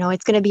saying,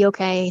 it's going to be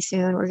okay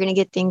soon. We're going to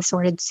get things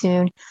sorted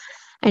soon.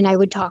 And I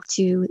would talk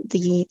to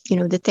the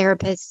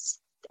therapist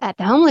at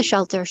the homeless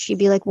shelter. She'd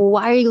be like, well,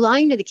 why are you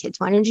lying to the kids?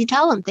 Why don't you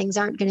tell them things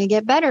aren't going to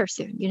get better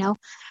soon?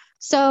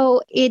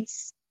 So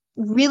it's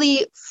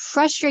really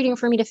frustrating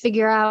for me to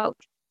figure out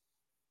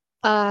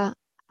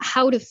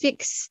how to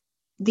fix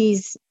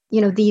these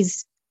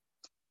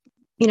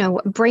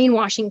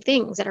brainwashing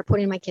things that are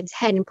put in my kids'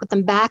 head and put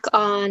them back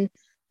on,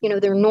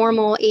 their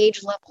normal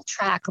age level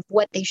track of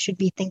what they should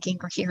be thinking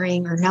or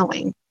hearing or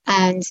knowing.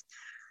 And,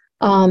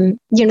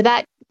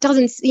 that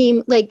doesn't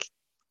seem like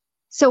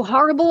so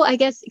horrible, I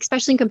guess,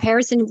 especially in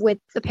comparison with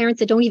the parents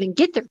that don't even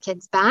get their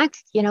kids back,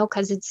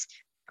 because it's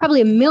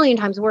probably a million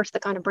times worse, the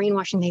kind of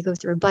brainwashing they go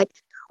through. But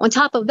on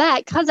top of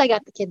that, because I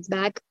got the kids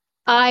back,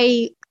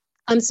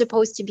 I'm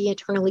supposed to be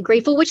eternally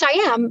grateful, which I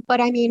am.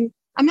 But I mean,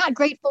 I'm not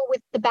grateful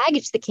with the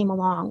baggage that came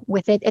along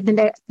with it, and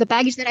then the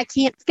baggage that I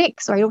can't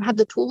fix, or I don't have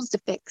the tools to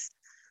fix.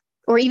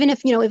 Or even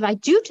if I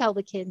do tell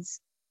the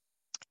kids,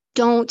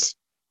 don't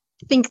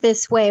think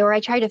this way, or I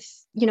try to,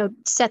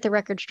 set the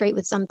record straight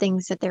with some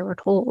things that they were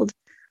told,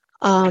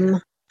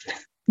 then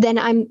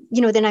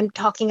I'm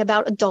talking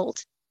about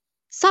adult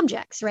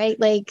subjects, right?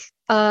 Like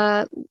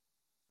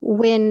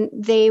when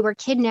they were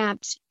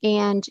kidnapped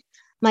and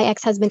my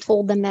ex-husband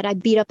told them that I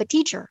beat up a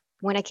teacher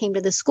when I came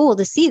to the school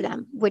to see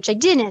them, which I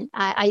didn't.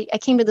 I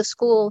came to the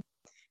school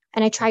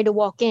and I tried to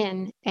walk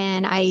in,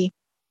 and I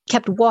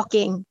kept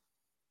walking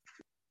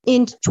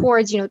in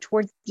towards the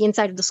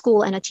inside of the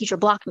school, and a teacher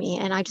blocked me,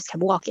 and I just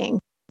kept walking.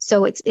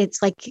 So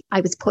it's like I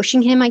was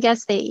pushing him, I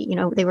guess. They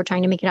were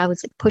trying to make it, I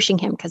was like pushing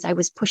him because I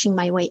was pushing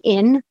my way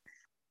in.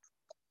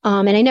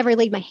 And I never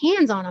laid my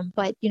hands on him,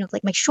 but,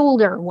 like my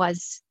shoulder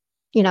was,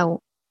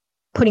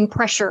 putting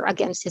pressure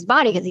against his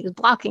body because he was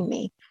blocking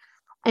me.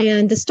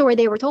 And the story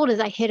they were told is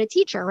I hit a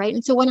teacher, right?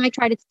 And so when I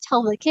try to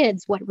tell the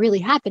kids what really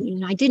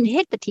happened, I didn't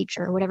hit the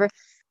teacher or whatever.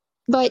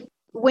 But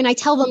when I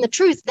tell them the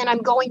truth, then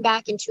I'm going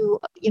back into,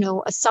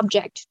 a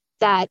subject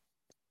that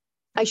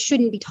I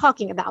shouldn't be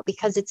talking about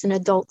because it's an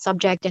adult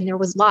subject and there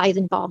was lies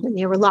involved and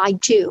they were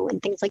lied to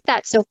and things like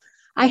that. So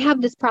I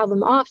have this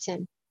problem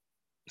often.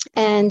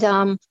 And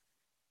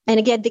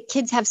again, the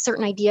kids have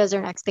certain ideas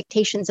or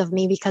expectations of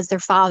me because their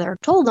father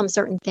told them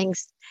certain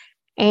things.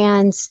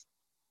 And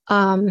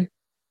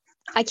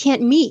I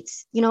can't meet,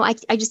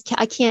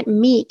 I can't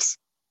meet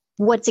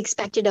what's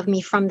expected of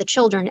me from the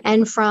children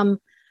and from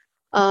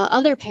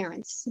other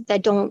parents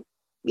that don't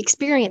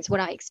experience what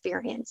I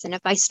experience. And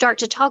if I start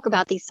to talk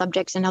about these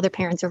subjects and other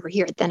parents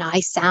overhear it, then I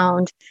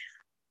sound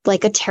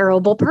like a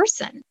terrible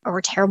person or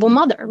a terrible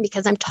mother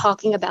because I'm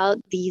talking about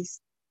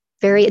these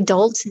very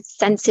adult,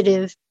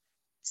 sensitive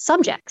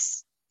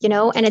subjects,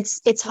 and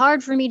it's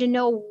hard for me to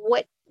know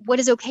what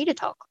is okay to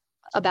talk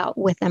about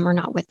with them or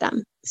not with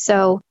them.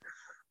 So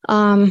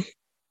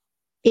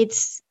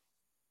it's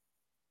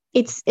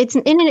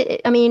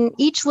I mean,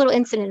 each little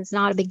incident is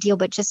not a big deal,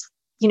 but just,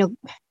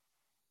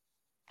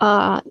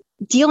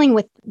 dealing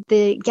with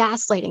the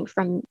gaslighting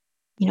from,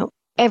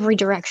 every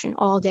direction,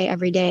 all day,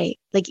 every day,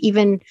 like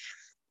even,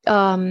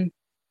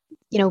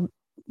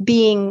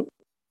 being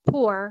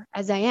poor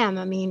as I am.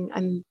 I mean,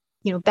 I'm,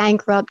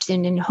 bankrupt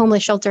and in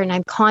homeless shelter, and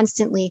I'm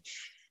constantly,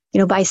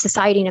 by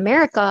society in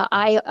America,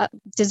 I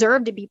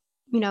deserve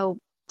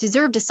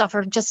to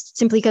suffer just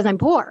simply because I'm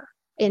poor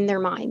in their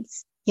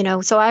minds,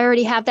 so I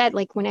already have that.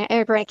 Like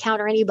whenever I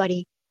encounter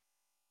anybody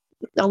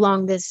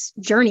along this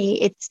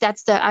journey,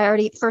 I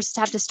already first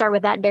have to start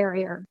with that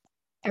barrier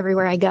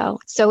everywhere I go.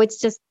 So it's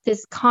just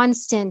this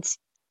constant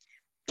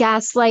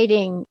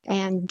gaslighting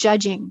and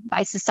judging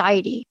by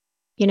society.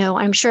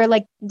 I'm sure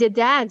like the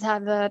dads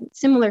have a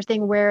similar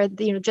thing where,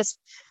 just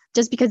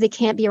because they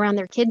can't be around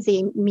their kids, they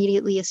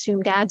immediately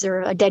assume dads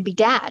are a deadbeat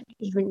dad.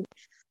 Even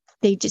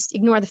they just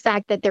ignore the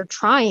fact that they're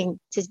trying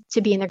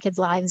to be in their kids'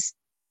 lives.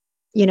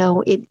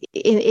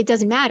 It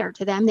doesn't matter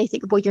to them. They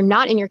think, well, you're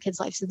not in your kid's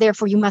life, so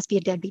therefore you must be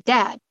a deadbeat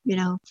dad,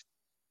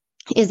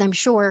 is I'm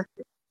sure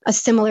a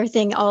similar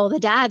thing all the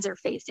dads are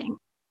facing.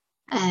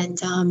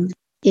 And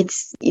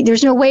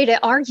there's no way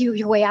to argue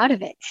your way out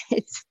of it.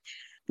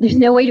 There's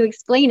no way to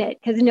explain it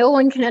because no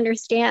one can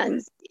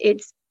understand.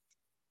 If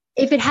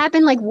it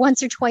happened like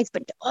once or twice,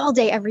 but all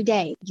day, every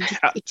day,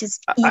 it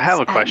just eats I have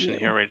a at question you,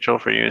 here, Rachel,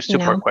 for you. It's a you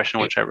two-part know? question,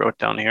 which I wrote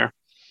down here.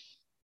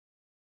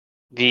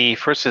 The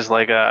first is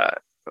like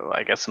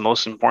I guess the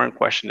most important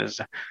question is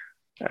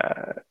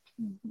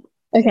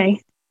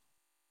Okay.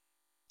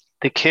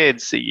 the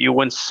kids. You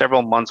went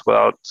several months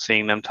without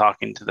seeing them,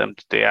 talking to them.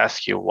 Did they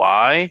ask you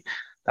why?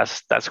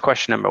 That's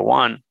question number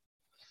one.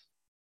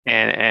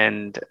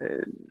 And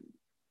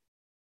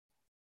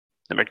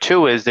number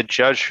two is the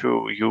judge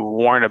who you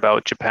warned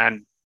about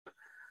Japan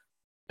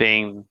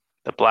being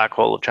the black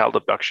hole of child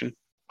abduction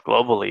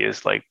globally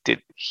is like,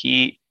 did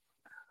he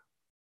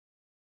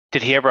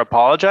ever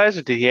apologize,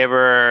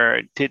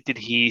 or did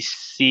he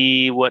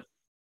see what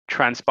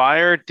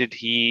transpired? Did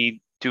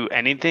he do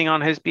anything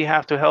on his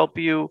behalf to help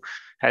you?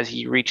 Has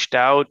he reached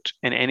out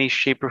in any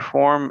shape or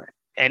form?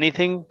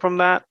 Anything from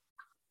that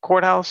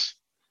courthouse?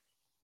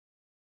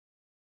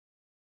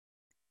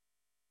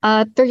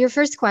 For your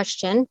first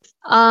question,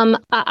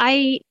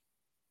 I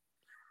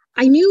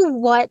knew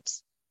what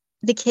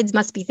the kids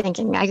must be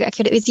thinking.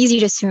 It's easy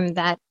to assume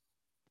that,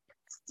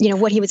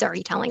 what he was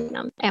already telling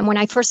them. And when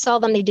I first saw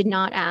them, they did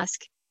not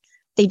ask.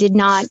 They did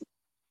not,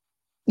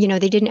 they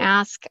didn't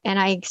ask. And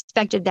I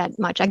expected that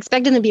much. I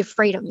expected them to be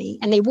afraid of me,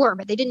 and they were,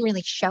 but they didn't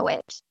really show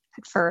it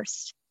at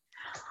first.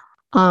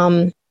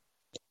 I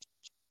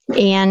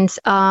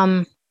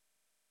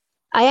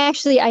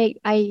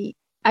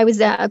was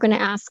going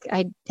to ask,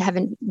 I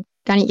haven't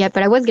done it yet,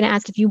 but I was going to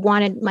ask if you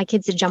wanted my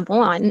kids to jump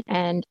on,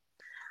 and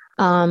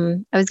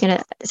I was going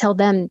to tell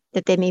them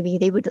that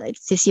they would like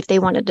to see if they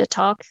wanted to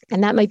talk.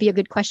 And that might be a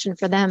good question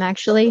for them,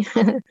 actually.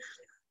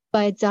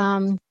 But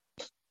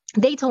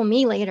they told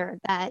me later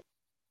that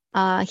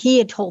he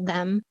had told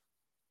them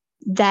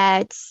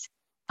that,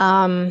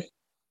 I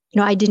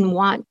didn't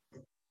want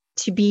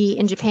to be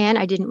in Japan.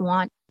 I didn't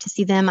want to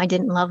see them. I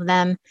didn't love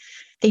them.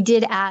 They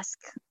did ask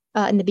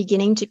in the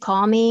beginning to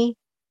call me,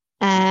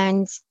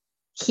 and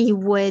he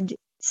would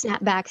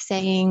snap back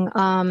saying,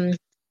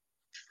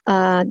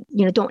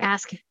 don't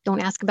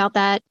ask about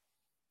that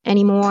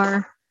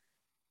anymore.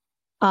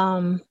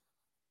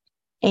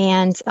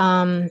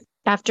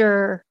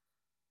 After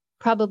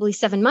probably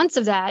 7 months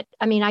of that,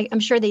 I mean, I'm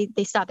sure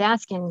they stopped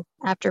asking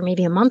after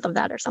maybe a month of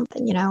that or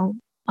something,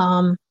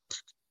 and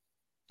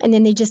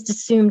then they just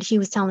assumed he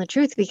was telling the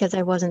truth because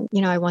I wasn't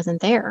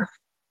there.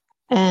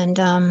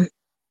 And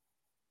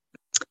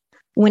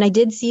when I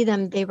did see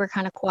them, they were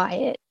kind of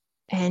quiet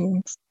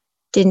and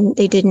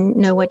didn't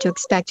know what to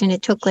expect. And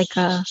it took like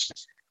a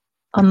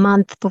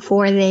month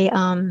before they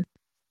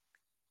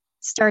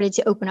started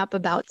to open up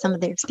about some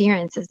of their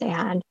experiences they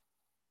had.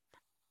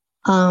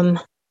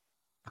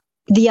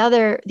 The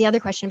other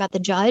question about the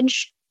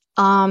judge.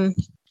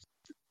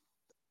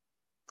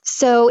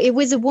 So it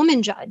was a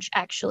woman judge,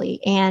 actually.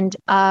 And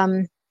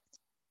I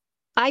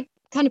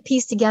kind of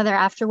pieced together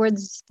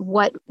afterwards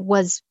what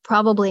was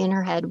probably in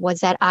her head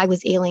was that I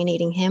was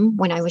alienating him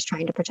when I was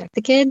trying to protect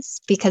the kids,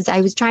 because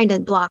I was trying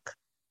to block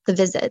the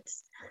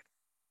visits.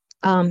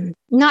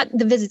 Not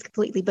the visits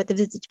completely, but the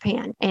visit to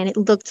Japan. And it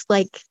looked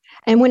like,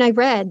 and when I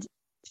read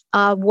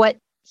what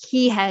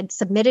he had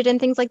submitted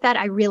and things like that,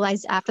 I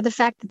realized after the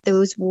fact that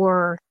those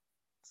were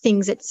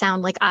things that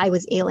sound like I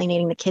was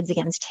alienating the kids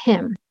against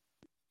him.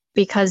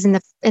 Because in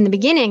the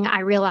beginning,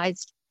 I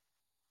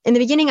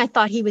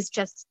thought he was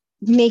just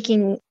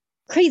making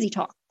crazy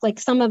talk. Like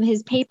some of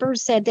his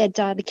papers said that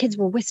the kids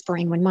were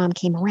whispering when mom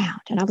came around.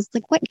 And I was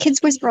like, what?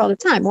 Kids whisper all the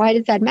time. Why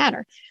does that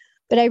matter?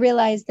 But I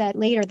realized that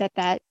later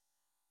that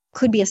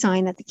could be a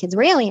sign that the kids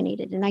were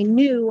alienated. And I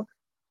knew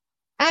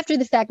after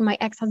the fact, my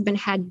ex-husband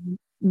had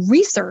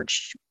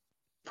researched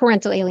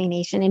parental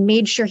alienation and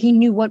made sure he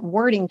knew what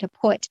wording to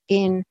put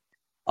in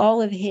all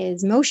of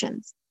his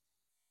motions.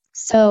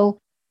 So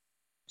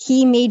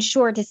he made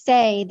sure to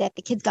say that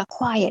the kids got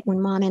quiet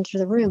when mom entered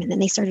the room, and then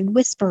they started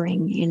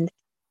whispering and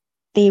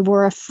they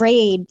were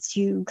afraid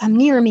to come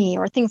near me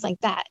or things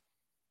like that.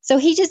 So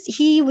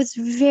he was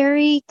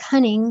very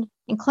cunning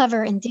and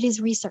clever and did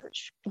his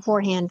research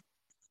beforehand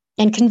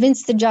and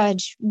convinced the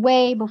judge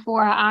way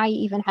before I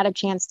even had a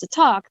chance to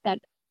talk that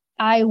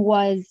I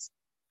was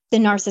the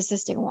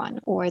narcissistic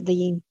one or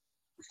the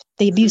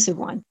abusive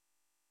one.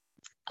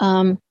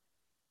 Now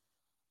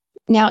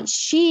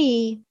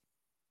she,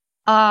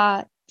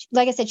 like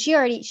I said, she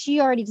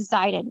already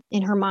decided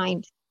in her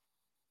mind,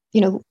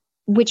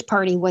 which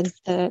party was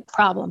the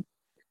problem.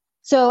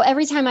 So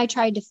every time I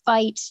tried to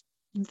fight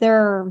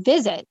their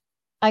visit,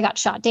 I got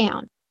shot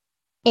down.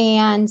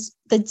 And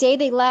the day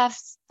they left,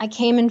 I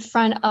came in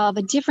front of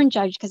a different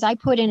judge because I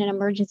put in an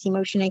emergency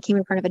motion. I came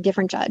in front of a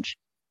different judge,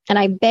 and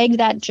I begged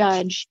that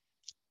judge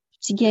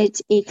to get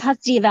a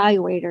custody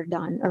evaluation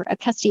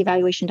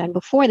done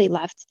before they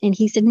left. And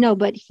he said no,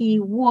 but he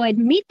would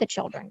meet the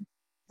children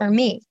for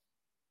me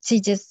to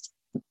just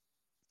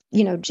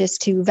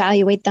to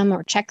evaluate them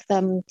or check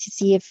them to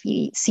see if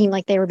he seemed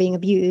like they were being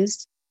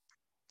abused.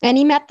 And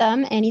he met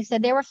them and he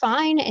said they were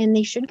fine and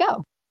they should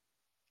go.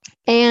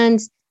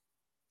 And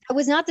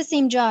was not the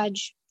same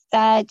judge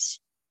that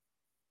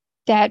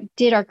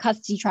did our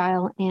custody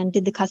trial and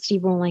did the custody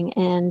ruling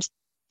and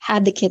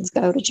had the kids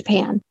go to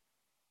Japan.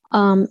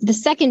 The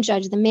second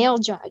judge, the male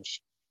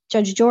judge,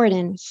 Judge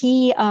Jordan,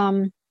 he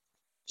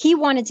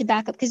wanted to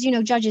back up because,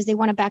 judges, they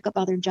want to back up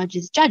other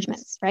judges'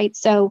 judgments, right?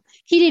 So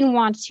he didn't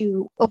want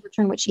to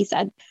overturn what she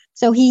said.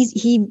 So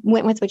he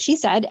went with what she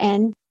said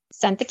and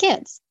sent the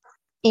kids.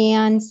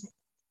 And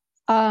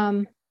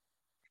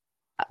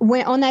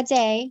when on that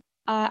day,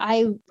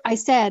 I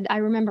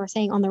remember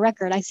saying on the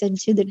record, I said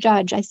to the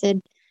judge, I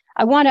said,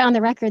 I want it on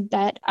the record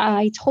that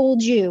I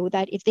told you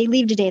that if they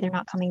leave today, they're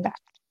not coming back.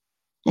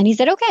 And he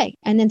said, okay.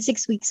 And then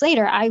 6 weeks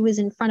later, I was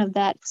in front of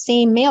that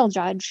same male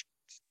judge,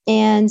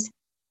 and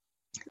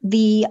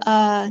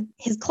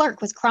his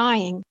clerk was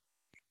crying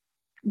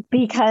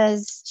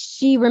because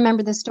she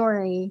remembered the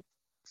story.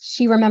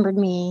 She remembered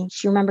me.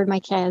 She remembered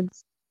my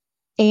kids.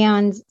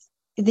 And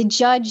the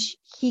judge,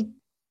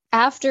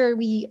 after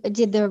we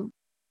did the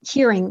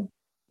hearing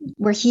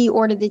where he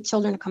ordered the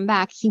children to come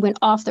back, he went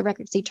off the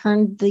record. So he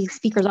turned the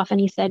speakers off and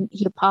he said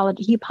he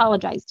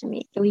apologized to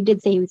me. So he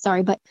did say he was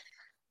sorry. But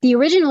the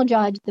original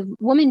judge, the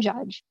woman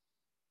judge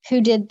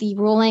who did the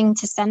ruling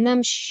to send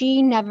them,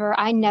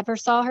 I never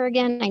saw her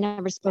again. I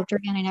never spoke to her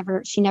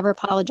again. She never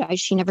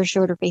apologized. She never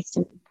showed her face to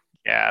me.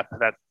 Yeah,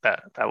 that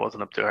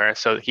wasn't up to her.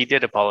 So he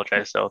did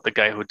apologize, though, the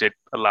guy who did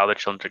allow the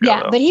children to go.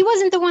 Yeah, though. but he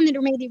wasn't the one that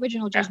made the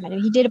original judgment.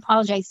 And he did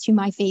apologize to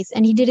my face.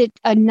 And he did it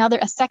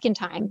a second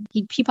time.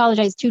 He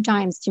apologized 2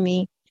 times to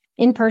me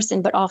in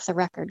person, but off the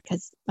record,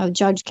 because a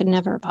judge can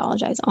never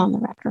apologize on the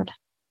record.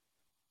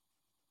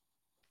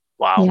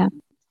 Wow. Yeah.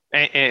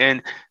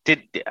 And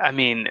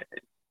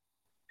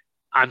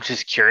I'm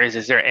just curious,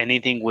 is there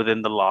anything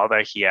within the law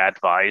that he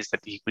advised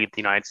that the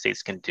United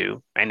States can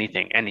do?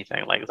 Anything,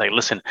 like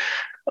listen,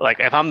 like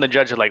if I'm the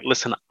judge, like,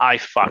 listen, I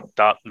fucked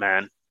up,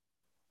 man.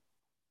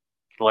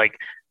 Like,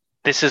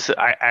 this is,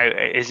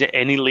 is there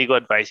any legal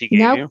advice he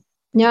gave you?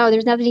 No,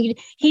 there's nothing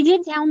he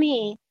did tell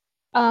me,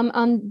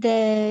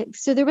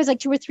 so there was like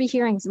 2 or 3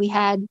 hearings we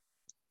had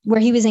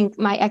where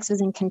my ex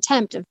was in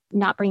contempt of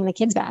not bringing the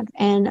kids back.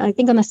 And I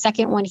think on the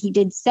second one, he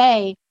did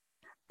say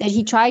that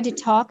he tried to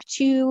talk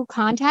to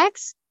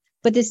contacts,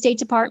 but the State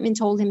Department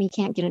told him he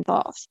can't get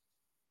involved,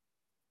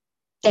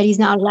 that he's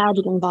not allowed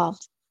to get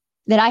involved,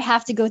 that I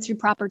have to go through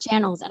proper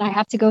channels, and I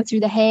have to go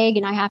through The Hague,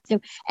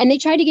 and they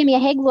tried to give me a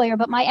Hague lawyer,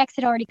 but my ex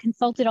had already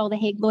consulted all the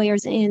Hague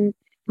lawyers in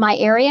my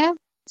area.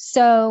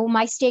 So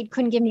my state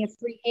couldn't give me a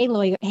free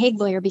Hague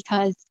lawyer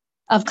because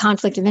of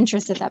conflict of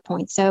interest at that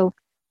point. So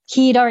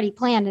he'd already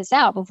planned this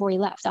out before he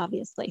left,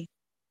 obviously.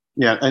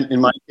 Yeah, and in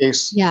my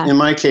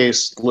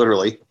case,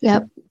 literally,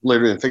 yep,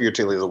 literally and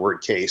figuratively, the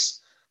word case,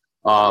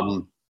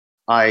 I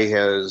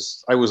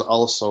was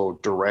also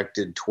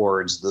directed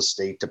towards the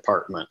State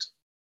Department,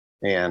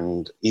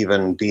 and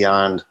even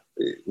beyond,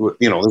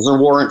 there's a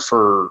warrant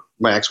for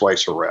my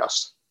ex-wife's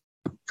arrest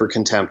for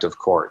contempt of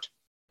court,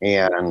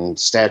 and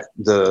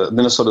the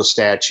Minnesota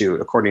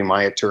statute, according to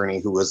my attorney,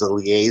 who was a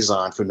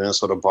liaison for the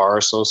Minnesota Bar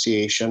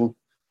Association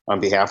on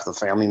behalf of the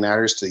Family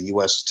Matters to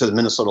the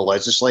Minnesota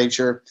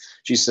legislature.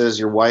 She says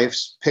your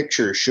wife's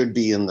picture should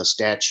be in the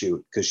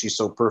statute because she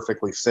so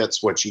perfectly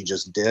fits what she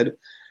just did.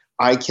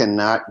 I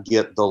cannot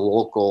get the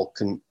local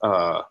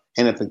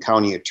Hennepin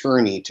County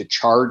attorney to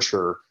charge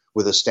her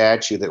with a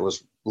statute that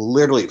was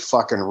literally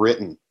fucking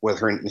written with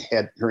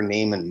her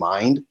name in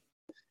mind.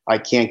 I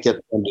can't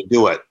get them to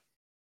do it.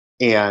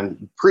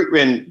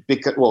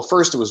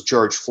 First it was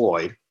George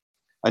Floyd.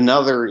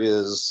 Another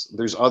is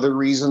there's other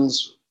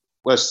reasons.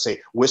 Let's say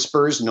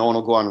whispers, no one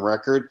will go on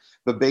record.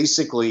 But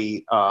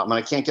basically, and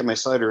I can't get my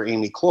senator,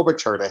 Amy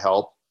Klobuchar, to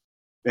help.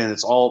 And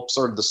it's all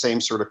sort of the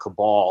same sort of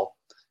cabal.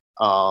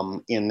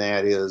 In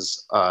that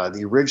is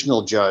the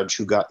original judge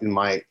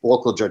my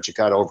local judge who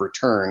got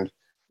overturned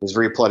was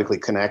very politically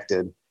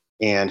connected.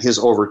 And his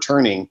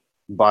overturning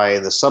by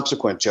the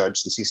subsequent judge,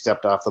 since he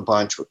stepped off the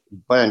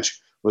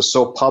bench, was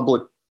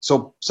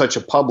such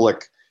a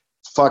public,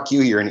 fuck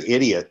you, you're an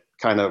idiot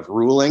kind of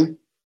ruling,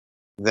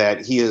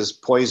 that he has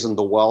poisoned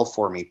the well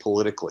for me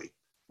politically.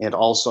 And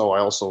also, I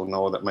also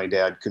know that my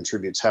dad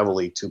contributes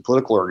heavily to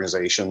political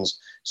organizations,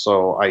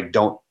 so I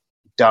don't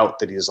doubt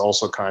that he has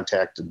also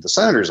contacted the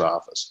senator's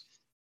office.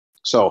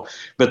 So,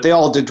 but they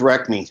all did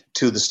direct me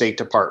to the State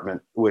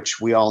Department, which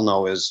we all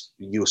know is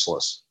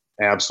useless,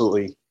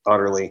 absolutely,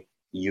 utterly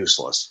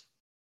useless.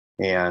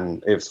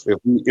 And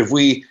if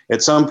we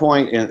at some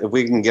point, if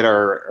we can get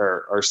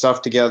our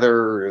stuff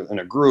together in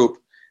a group,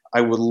 I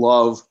would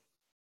love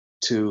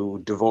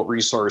to devote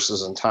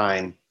resources and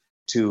time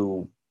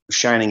to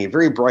shining a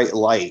very bright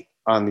light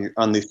on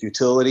the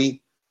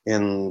futility,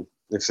 and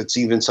if it's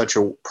even such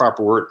a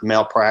proper word,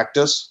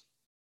 malpractice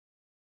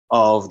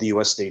of the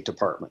U.S. State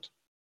Department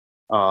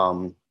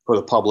for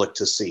the public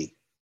to see.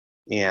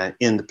 And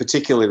in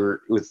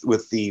particular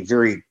with the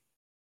very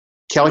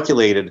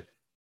calculated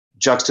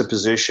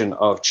juxtaposition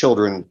of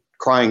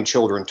crying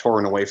children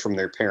torn away from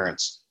their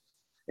parents,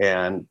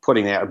 and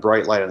putting a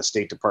bright light on the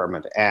State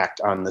Department to act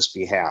on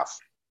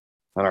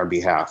our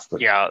behalf. But,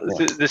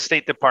 the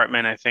State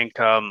Department, I think,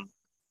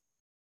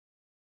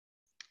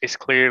 is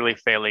clearly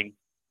failing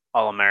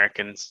all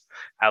Americans,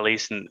 at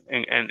least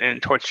in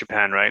towards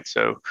Japan, right?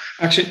 So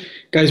Actually,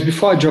 guys,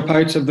 before I drop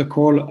out of the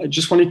call, I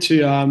just wanted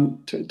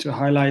to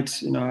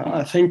highlight.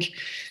 I think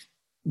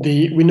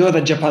we know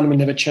that Japan will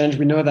never change.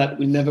 We know that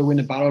we'll never win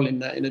a battle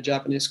in a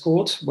Japanese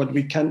court. What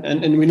we can,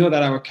 and we know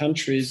that our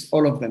countries,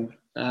 all of them,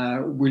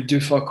 will do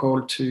fuck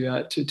all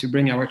to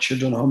bring our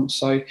children home.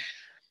 So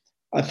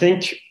I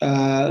think,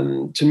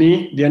 to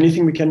me, the only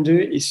thing we can do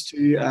is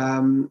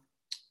to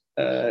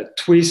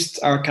twist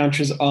our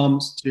country's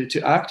arms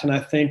to act. And I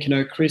think,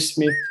 Chris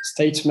Smith's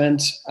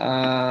statement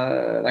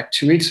like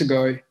 2 weeks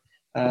ago,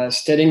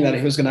 stating that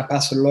he was going to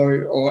pass a law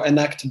or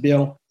enact a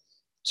bill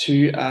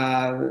to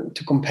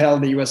compel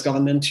the U.S.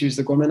 government to use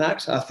the Goldman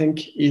Act, I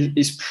think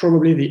is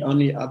probably the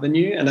only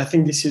avenue. And I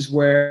think this is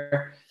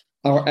where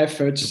our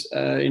efforts,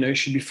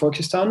 should be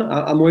focused on.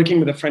 I'm working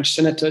with a French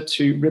senator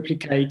to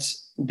replicate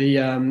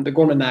the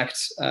Goldman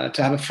Act,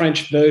 to have a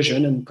French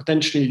version and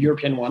potentially a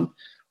European one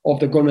of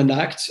the Goldman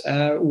Act,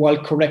 while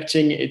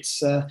correcting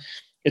its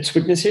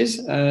weaknesses,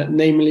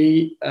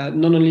 namely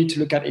not only to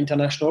look at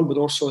international but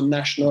also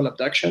national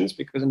abductions,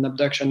 because an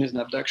abduction is an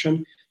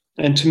abduction,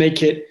 and to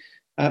make it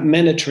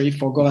mandatory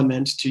for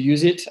governments to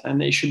use it,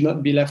 and it should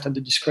not be left at the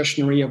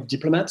discretionary of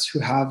diplomats who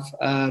have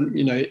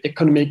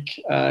economic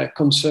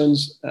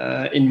concerns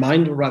in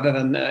mind rather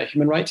than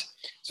human rights.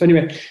 So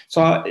anyway,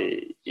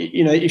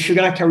 if you're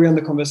going to carry on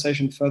the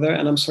conversation further,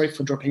 and I'm sorry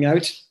for dropping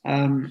out,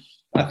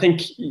 I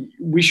think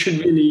we should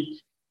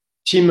really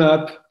team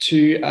up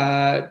to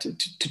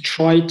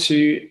try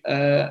to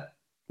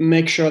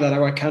make sure that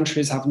our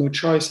countries have no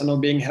choice and are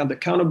being held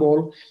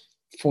accountable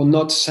for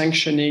not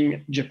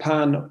sanctioning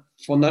Japan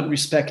for not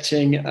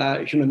respecting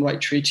human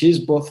rights treaties,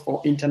 both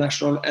for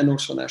international and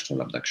also national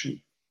abduction.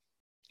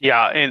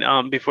 Yeah,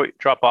 and before you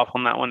drop off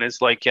on that one,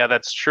 is like, yeah,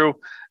 that's true.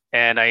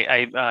 And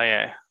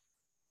I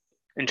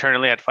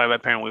internally at Five by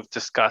Parent, we've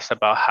discussed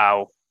about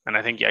how, and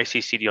I think I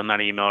CC'd you on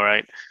that email,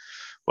 right,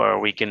 where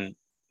we can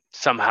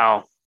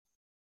somehow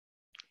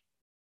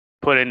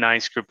put a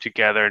nice group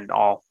together and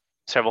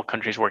several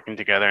countries working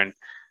together and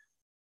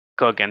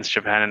go against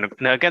Japan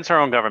and against our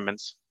own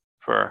governments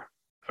for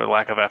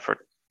lack of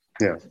effort.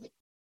 Yeah.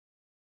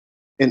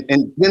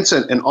 And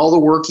Vincent, and all the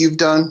work you've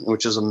done,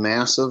 which is a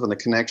massive, and the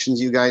connections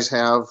you guys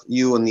have,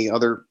 you and the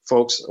other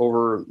folks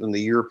over in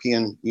the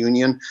European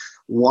Union,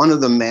 one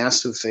of the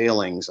massive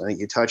failings, I think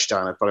you touched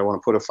on it, but I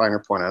want to put a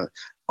finer point on it,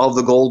 of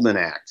the Goldman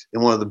Act,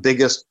 and one of the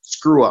biggest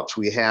screw-ups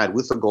we had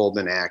with the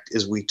Goldman Act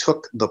is we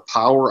took the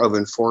power of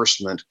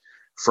enforcement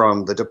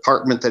from the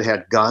department that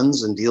had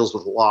guns and deals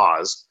with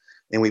laws,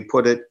 and we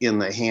put it in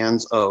the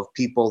hands of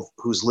people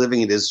whose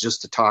living it is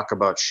just to talk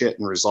about shit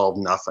and resolve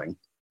nothing.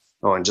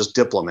 And just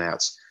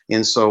diplomats.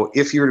 And so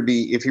if you were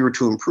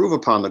to improve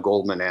upon the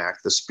Goldman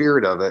Act, the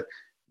spirit of it,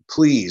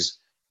 please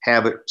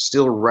have it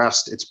still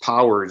rest its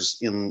powers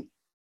in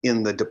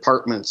the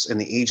departments and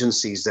the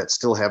agencies that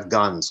still have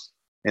guns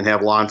and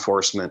have law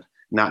enforcement,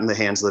 not in the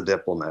hands of the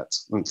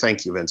diplomats. And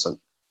thank you, Vincent.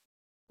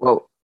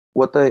 Well,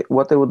 what I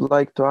would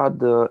like to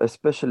add,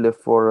 especially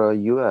for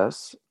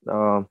US,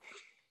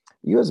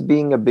 US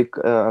being a big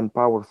and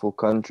powerful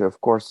country, of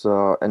course,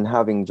 and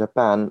having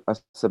Japan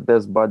as the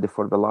best buddy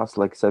for the last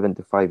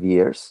 75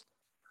 years,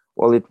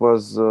 well, it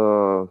was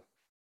the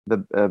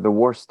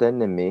worst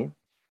enemy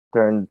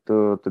turned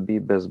to be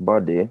best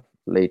buddy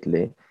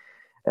lately.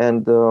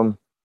 And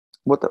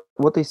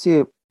what I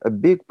see a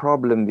big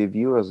problem with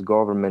US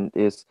government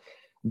is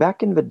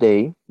back in the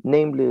day,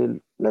 namely,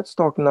 let's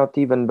talk not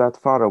even that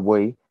far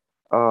away,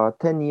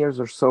 10 years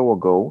or so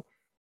ago,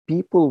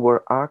 people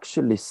were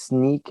actually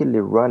sneakily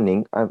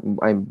running.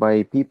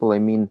 By people, I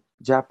mean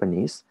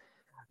Japanese.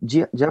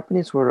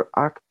 Japanese were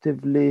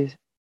actively,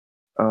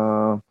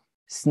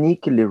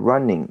 sneakily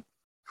running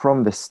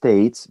from the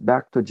States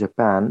back to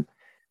Japan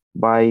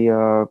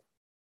by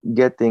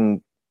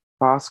getting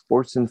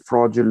passports in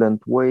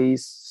fraudulent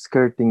ways,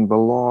 skirting the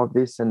law,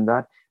 this and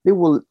that. They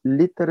were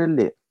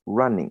literally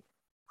running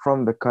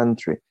from the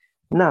country.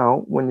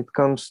 Now, when it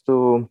comes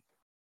to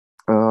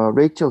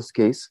Rachel's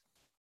case,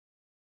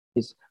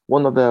 is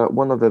one of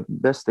the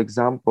best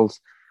examples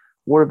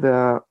where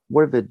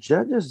the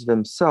judges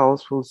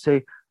themselves will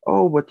say,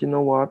 oh, but you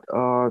know what,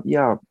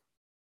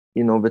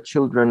 the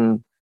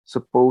children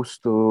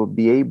supposed to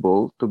be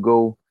able to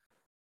go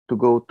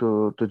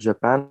to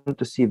Japan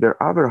to see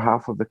their other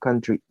half of the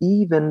country,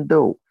 even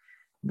though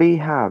they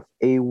have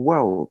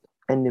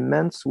an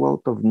immense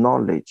wealth of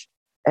knowledge,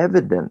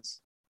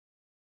 evidence,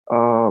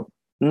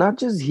 not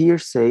just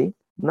hearsay,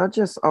 not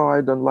just, oh,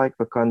 I don't like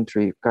the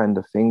country kind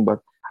of thing, but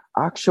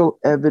actual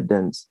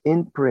evidence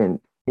in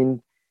print, in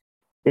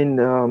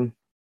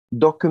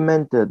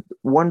documented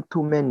one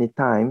too many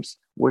times,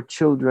 where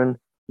children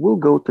will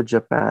go to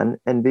Japan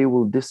and they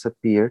will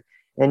disappear,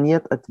 and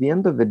yet at the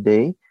end of the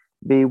day,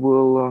 they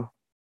will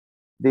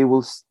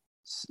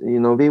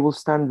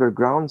stand their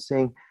ground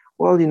saying,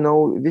 well,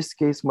 this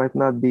case might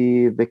not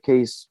be the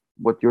case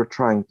what you're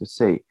trying to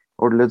say,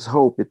 or let's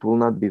hope it will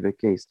not be the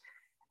case,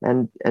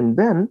 and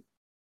then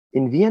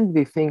in the end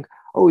they think,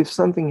 oh, if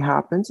something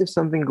happens, if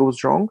something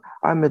goes wrong,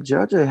 I'm a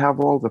judge, I have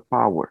all the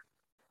power.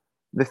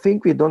 The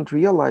thing we don't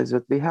realize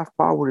that they have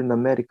power in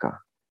America.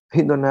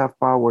 They don't have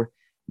power.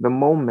 The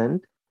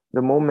moment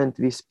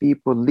these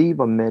people leave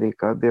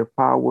America, their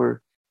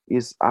power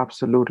is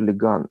absolutely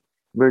gone.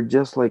 We're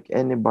just like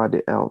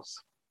anybody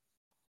else.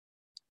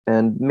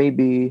 And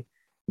maybe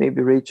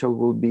Rachel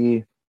will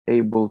be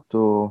able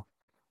to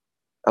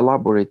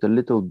elaborate a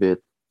little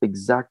bit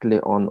exactly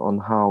on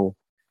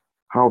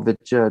how the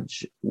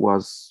judge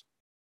was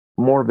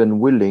more than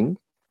willing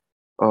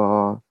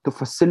to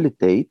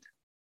facilitate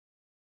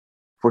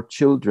for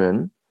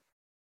children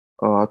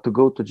to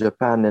go to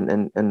Japan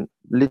and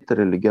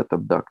literally get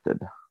abducted.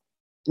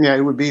 Yeah,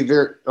 it would be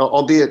very,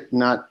 albeit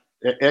not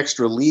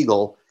extra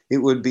legal, it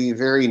would be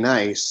very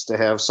nice to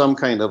have some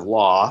kind of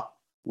law,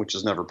 which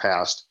has never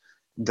passed,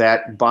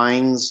 that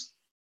binds,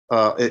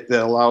 that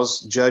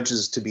allows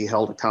judges to be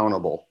held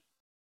accountable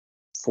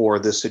for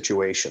this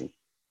situation,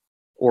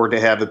 or to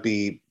have it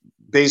be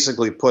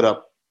basically put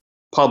up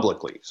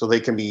publicly so they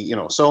can be,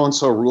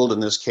 so-and-so ruled in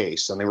this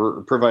case, and they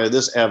were provided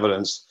this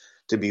evidence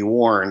to be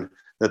warned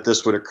that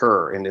this would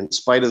occur. And in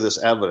spite of this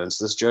evidence,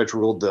 this judge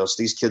ruled this,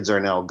 these kids are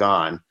now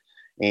gone,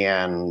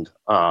 and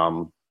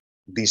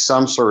be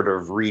some sort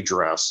of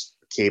redress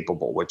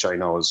capable, which I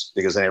know is,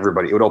 because then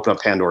everybody, it would open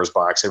up Pandora's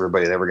box.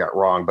 Everybody that ever got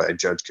wrong by a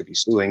judge could be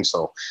suing.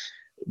 So,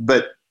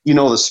 but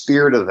the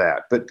spirit of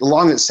that. But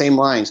along the same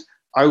lines,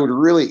 I would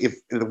really, if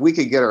we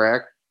could get our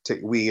act,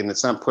 we, and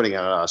it's not putting it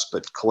on us,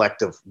 but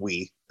collective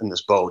we in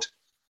this boat,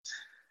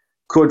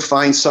 could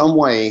find some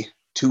way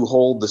to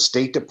hold the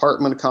State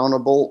Department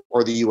accountable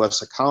or the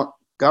U.S.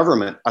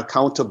 government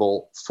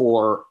accountable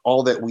for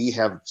all that we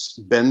have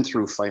been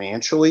through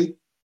financially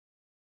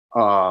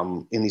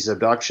in these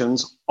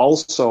abductions.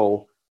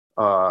 Also,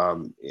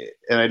 and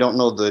I don't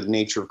know the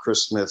nature of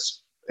Chris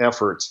Smith's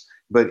efforts,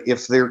 but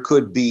if there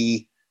could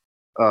be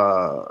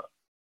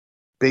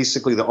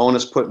basically the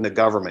onus put in the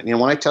government.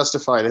 When I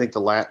testified, I think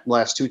the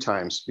last two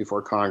times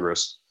before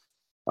Congress,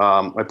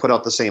 I put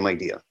out the same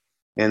idea.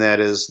 And that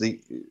is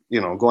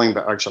going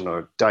back, actually, I'm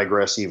going to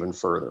digress even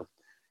further.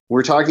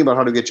 We're talking about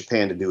how to get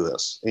Japan to do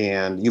this.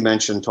 And you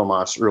mentioned,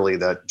 Tomas, early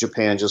that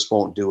Japan just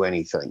won't do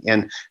anything.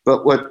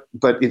 But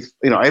if,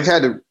 I've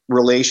had a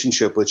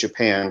relationship with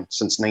Japan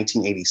since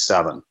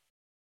 1987.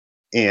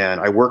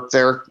 And I worked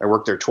there. I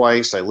worked there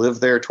twice. I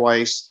lived there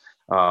twice.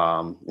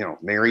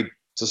 Married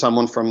to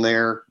someone from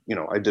there.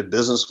 I did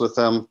business with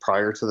them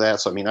prior to that.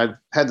 So, I've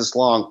had this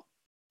long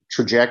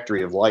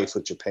trajectory of life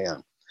with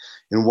Japan.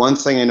 And one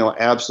thing I know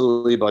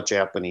absolutely about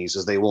Japanese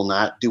is they will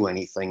not do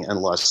anything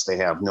unless they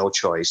have no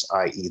choice,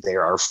 i.e. they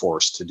are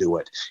forced to do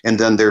it. And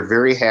then they're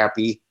very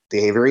happy.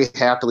 They very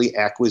happily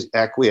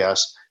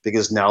acquiesce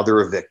because now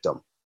they're a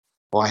victim.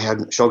 Well, I had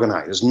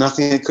Shogunai. There's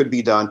nothing that could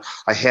be done.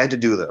 I had to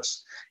do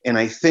this. And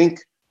I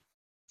think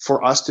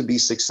for us to be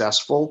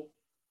successful,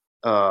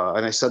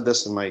 and I said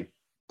this in my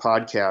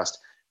podcast,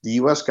 the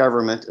U.S.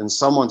 government, and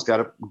someone's got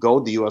to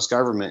goad the U.S.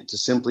 government to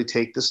simply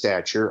take the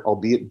stature,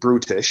 albeit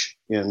brutish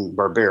and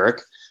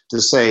barbaric,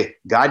 to say,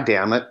 God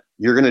damn it,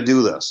 you're going to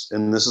do this,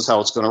 and this is how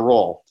it's going to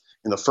roll.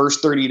 In the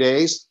first 30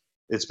 days,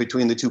 it's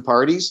between the two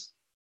parties.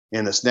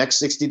 In this next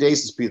 60 days,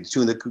 it's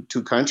between the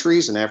two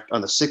countries. And on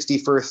the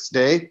 61st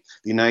day,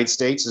 the United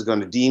States is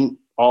going to deem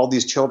all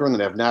these children that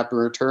have not been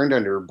returned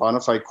under bona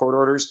fide court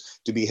orders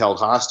to be held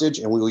hostage,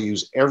 and we will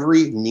use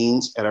every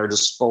means at our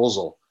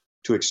disposal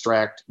to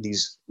extract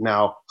these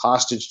now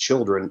hostage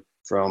children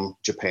from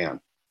Japan.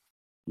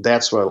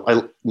 That's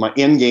what my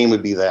end game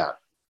would be. That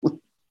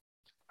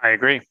I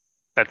agree.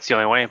 That's the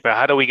only way. But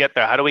how do we get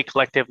there? How do we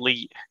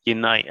collectively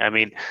unite?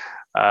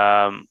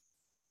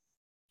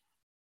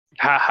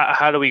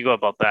 How do we go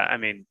about that?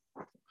 And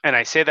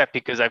I say that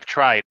because I've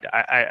tried.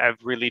 I've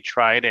really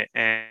tried it,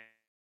 and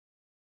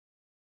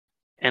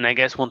I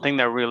guess one thing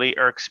that really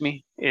irks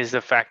me is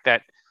the fact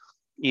that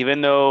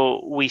even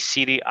though we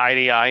see the eye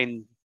to eye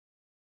in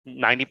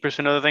 90%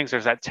 of the things,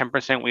 there's that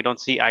 10% we don't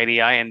see eye to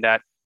eye, and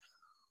that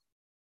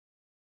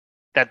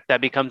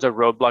becomes a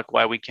roadblock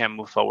why we can't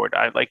move forward.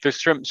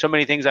 There's so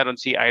many things I don't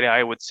see eye to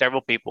eye with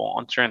several people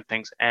on certain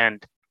things,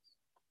 and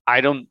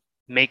I don't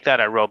make that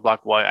a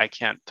roadblock why I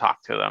can't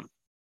talk to them.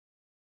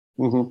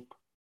 Mm-hmm.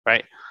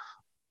 Right?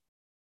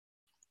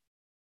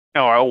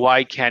 Or why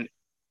I can't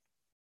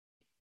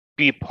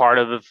be part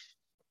of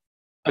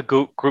a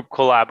group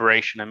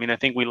collaboration. I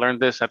think we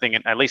learned this, at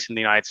least in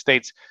the United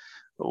States,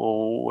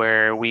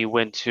 where we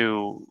went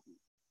to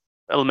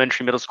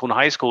elementary, middle school, and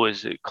high school,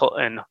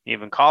 and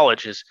even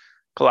college, is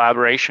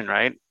collaboration,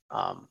 right?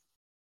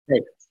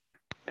 Right.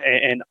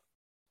 And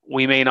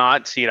we may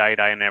not see it eye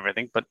to eye and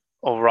everything, but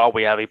overall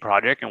we have a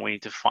project and we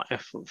need to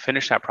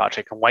finish that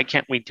project. And why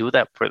can't we do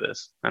that for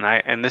this?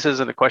 And this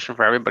isn't a question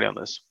for everybody on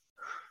this.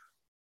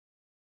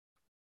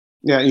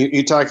 Yeah,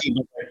 you're talking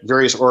about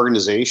various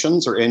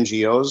organizations or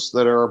NGOs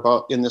that are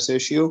about in this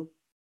issue?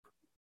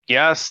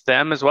 Yes,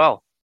 them as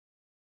well.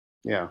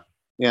 Yeah,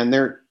 and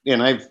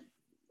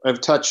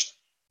I've touched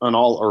on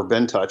all, or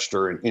been touched,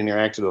 or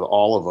interacted with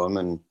all of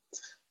them,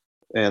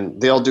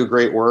 and they all do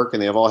great work,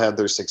 and they've all had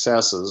their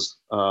successes.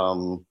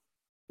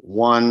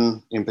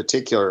 one in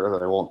particular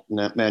that I won't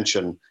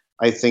mention,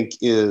 I think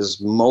is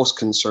most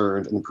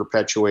concerned in the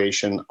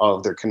perpetuation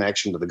of their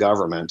connection to the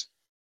government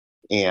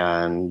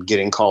and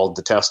getting called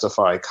to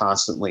testify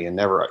constantly and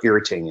never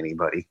irritating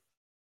anybody.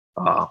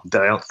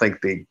 That I don't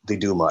think they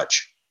do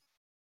much.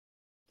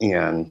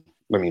 And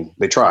I mean,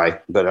 they try,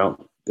 but I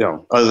don't,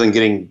 other than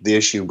getting the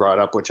issue brought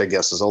up, which I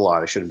guess is a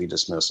lot, I shouldn't be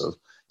dismissive.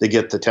 They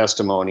get the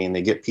testimony and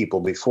they get people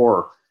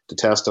before to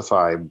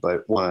testify,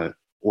 but when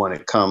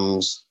it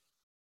comes,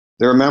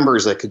 there are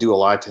members that could do a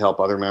lot to help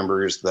other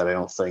members that I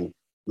don't think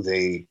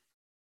they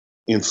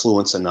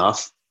influence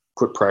enough,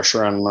 put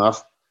pressure on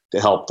enough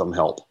to help them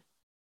help.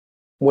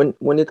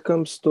 When it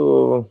comes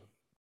to,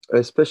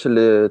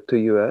 especially to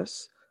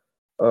US,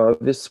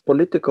 this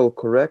political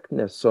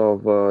correctness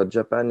of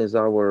Japan is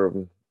our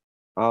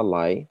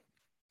ally,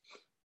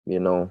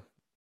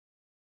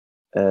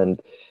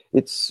 and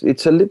it's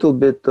a little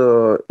bit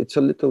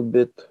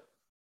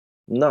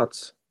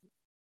nuts,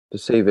 to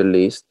say the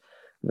least,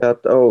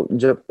 that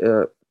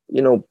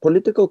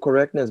political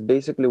correctness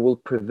basically will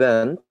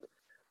prevent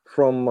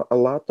from a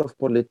lot of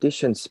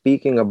politicians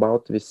speaking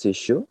about this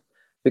issue,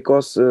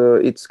 because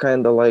it's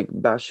kind of like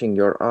bashing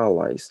your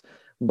allies.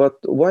 But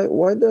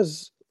why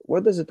does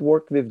it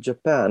work with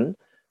Japan,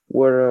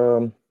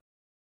 where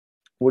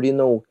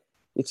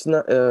it's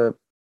not,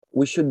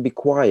 we should be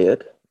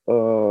quiet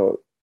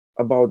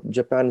about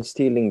Japan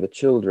stealing the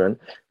children,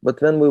 but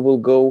then we will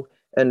go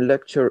and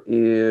lecture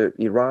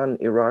Iran,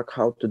 Iraq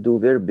how to do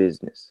their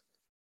business?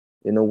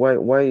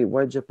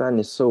 Why Japan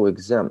is so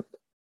exempt?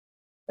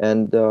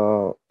 And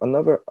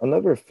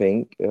another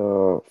thing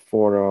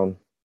for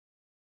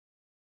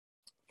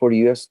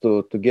US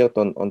to get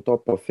on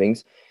top of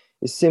things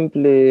is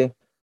simply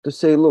to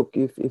say, look,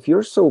 if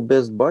you're so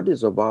best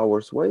buddies of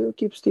ours, why you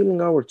keep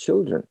stealing our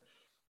children?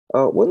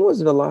 When was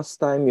the last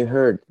time you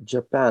heard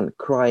Japan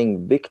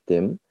crying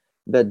victim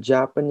that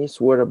Japanese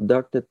were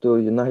abducted to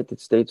United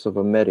States of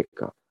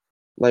America?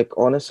 Like,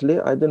 honestly,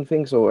 I don't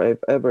think so.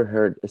 I've ever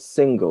heard a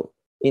single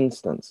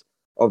instance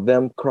of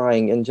them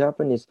crying. And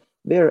Japanese,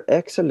 they're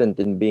excellent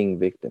in being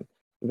victim.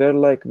 They're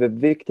like the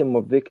victim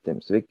of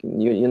victims.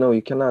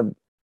 You cannot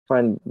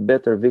find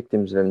better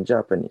victims than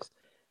Japanese.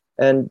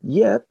 And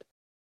yet,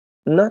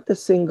 not a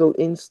single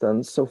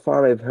instance so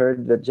far I've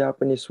heard that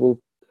Japanese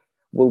will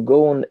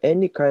go on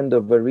any kind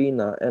of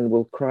arena and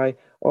will cry,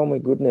 oh my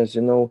goodness,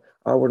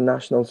 our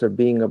nationals are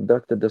being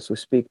abducted as we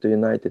speak to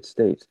United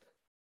States.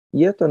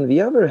 Yet on the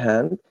other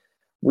hand,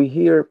 we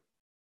hear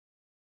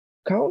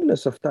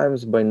countless of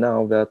times by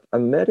now that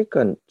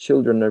American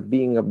children are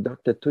being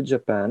abducted to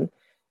Japan,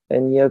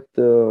 and yet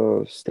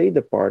the State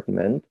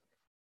Department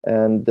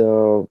and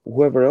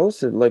whoever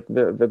else, like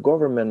the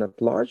government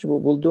at large,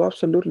 will do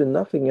absolutely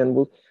nothing and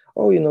will,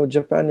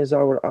 Japan is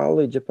our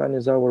ally, Japan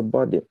is our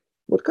buddy.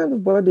 What kind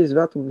of buddy is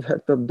that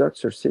that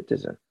abducts your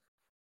citizen?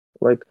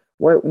 Like,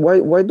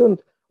 why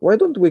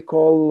don't we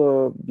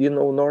call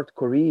North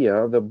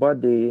Korea the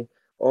buddy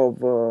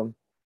of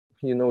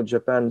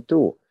Japan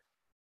too?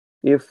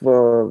 If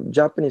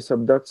Japanese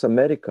abducts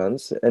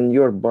Americans and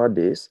your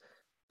buddies,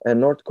 and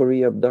North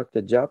Korea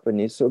abducted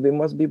Japanese, so they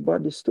must be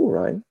buddies too,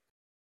 right?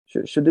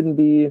 Shouldn't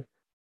be,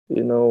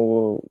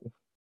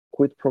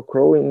 quid pro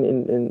quo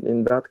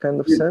in that kind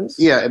of sense?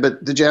 Yeah, but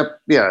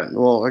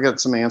well, I got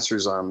some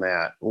answers on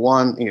that.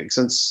 One,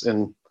 since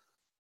in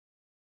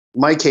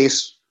my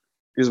case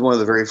is one of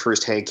the very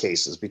first Hague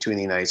cases between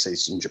the United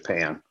States and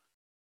Japan.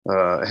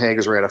 Hague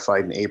was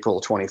ratified in April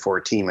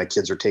 2014. My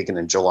kids were taken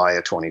in July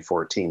of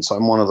 2014. So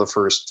I'm one of the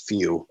first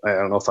few. I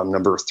don't know if I'm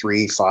number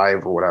 3,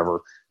 5, or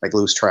whatever. I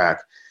lose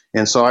track.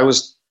 And so I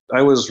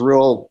was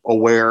real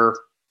aware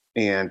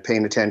and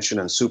paying attention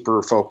and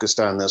super focused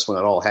on this when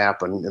it all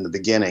happened in the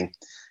beginning.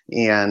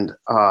 And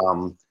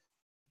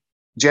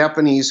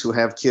Japanese who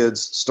have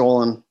kids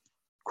stolen,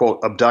 quote,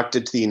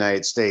 abducted to the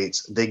United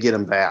States, they get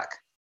them back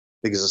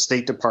because the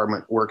State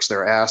Department works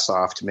their ass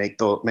off to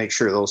make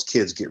sure those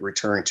kids get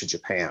returned to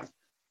Japan.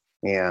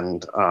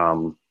 And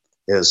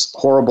as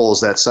horrible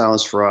as that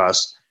sounds for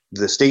us,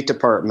 the State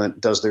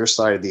Department does their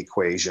side of the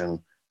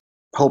equation,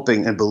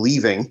 hoping and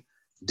believing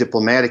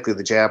diplomatically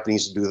the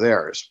Japanese do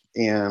theirs.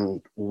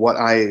 And what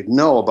I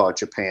know about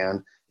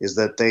Japan is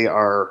that they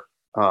are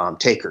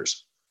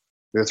takers.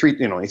 There are three,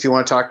 if you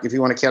want to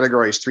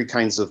categorize 3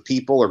 kinds of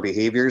people or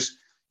behaviors,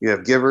 you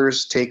have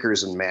givers,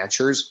 takers, and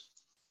matchers.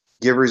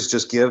 Givers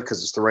just give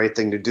because it's the right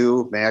thing to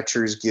do.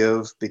 Matchers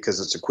give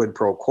because it's a quid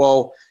pro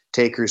quo.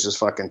 Takers just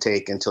fucking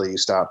take until you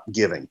stop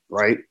giving,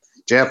 right?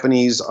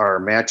 Japanese are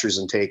matchers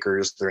and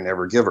takers. They're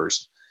never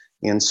givers.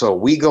 And so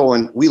we go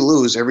and we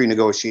lose every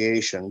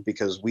negotiation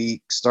because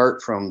we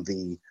start from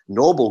the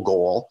noble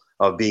goal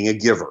of being a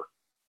giver.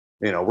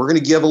 We're going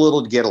to give a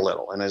little to get a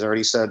little. And as I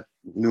already said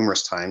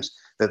numerous times,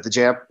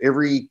 that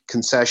every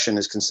concession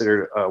is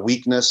considered a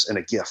weakness and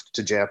a gift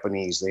to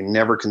Japanese. They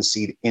never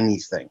concede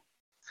anything.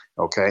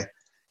 Okay.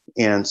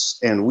 And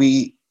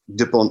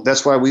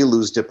that's why we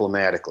lose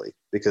diplomatically,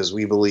 because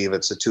we believe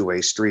it's a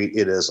two-way street.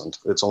 It isn't.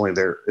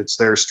 It's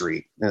their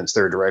street and it's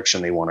their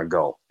direction they want to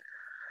go.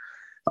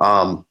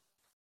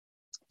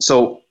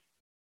 So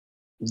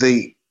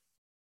the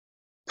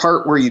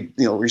part where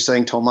you're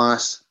saying,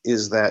 Tomas,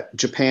 is that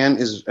Japan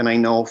is, and I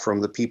know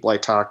from the people I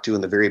talked to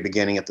in the very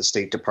beginning at the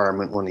State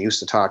Department when they used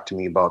to talk to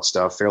me about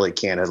stuff fairly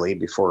candidly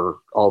before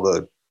all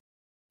the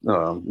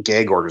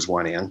gag orders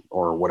went in,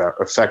 or whatever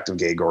effective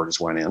gag orders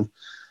went in.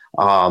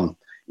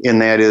 And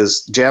that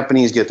is,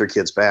 Japanese get their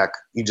kids back.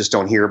 You just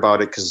don't hear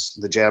about it because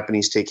the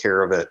Japanese take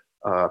care of it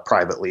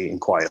privately and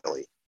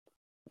quietly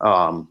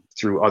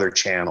through other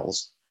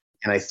channels.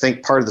 And I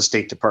think part of the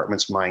State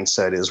Department's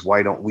mindset is,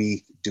 why don't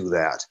we do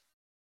that?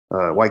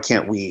 Why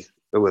can't we,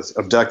 with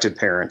abducted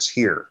parents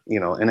here?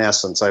 In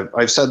essence,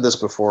 I've said this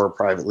before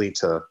privately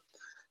to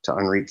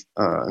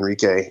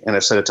Enrique, and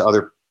I've said it to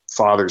other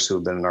fathers who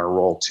have been in our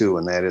role too,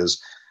 and that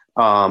is,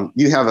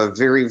 you have a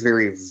very,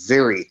 very,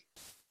 very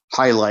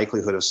high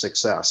likelihood of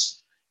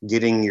success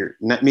getting your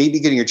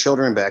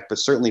children back, but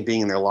certainly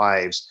being in their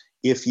lives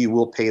if you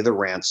will pay the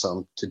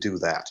ransom to do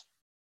that.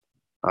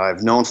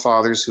 I've known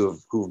fathers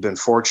who've been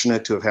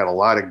fortunate to have had a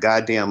lot of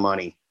goddamn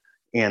money,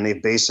 and they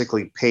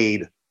basically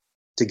paid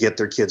to get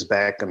their kids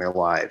back in their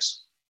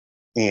lives.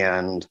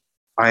 And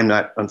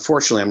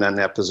unfortunately, I'm not in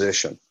that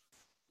position.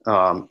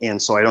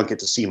 And so I don't get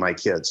to see my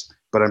kids,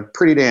 but I'm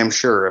pretty damn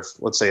sure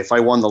let's say if I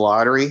won the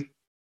lottery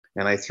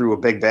and I threw a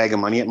big bag of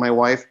money at my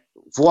wife,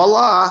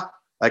 voila,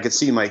 I could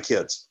see my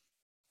kids.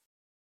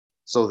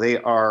 So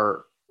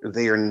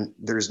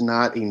there's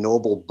not a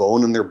noble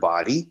bone in their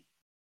body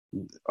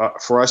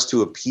for us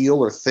to appeal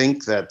or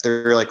think that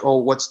they're like, oh,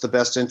 what's the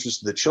best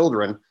interest of the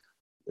children?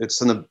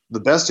 It's in the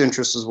best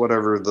interest is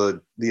whatever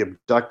the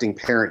abducting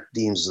parent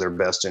deems their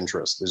best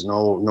interest. There's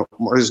no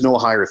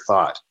higher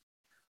thought.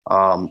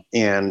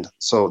 And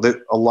so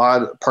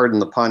pardon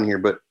the pun here,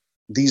 but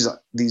these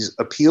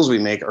appeals we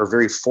make are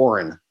very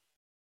foreign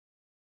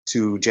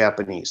to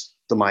Japanese,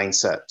 the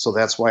mindset. So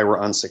that's why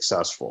we're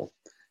unsuccessful.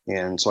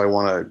 And so I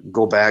want to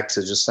go back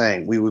to just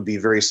saying we would be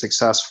very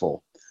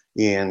successful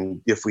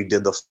if we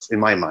did in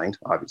my mind,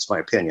 obviously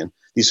my opinion,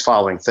 these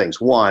following things.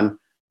 One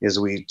is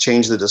we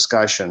change the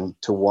discussion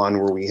to one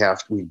where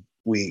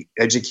we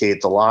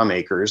educate the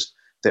lawmakers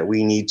that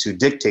we need to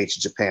dictate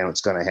to Japan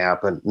what's going to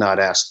happen, not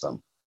ask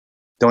them.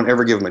 Don't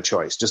ever give them a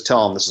choice. Just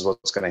tell them this is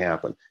what's going to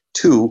happen.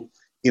 Two,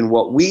 in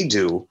what we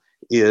do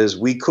is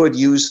we could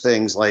use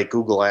things like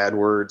Google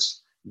AdWords,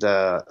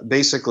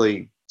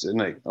 basically,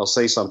 and I'll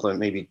say something that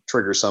maybe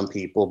trigger some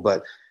people,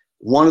 but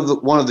one of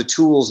the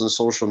tools in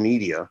social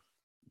media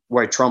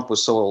why Trump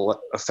was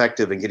so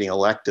effective in getting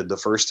elected the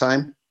first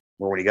time,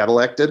 or when he got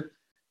elected,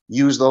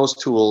 use those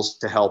tools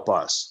to help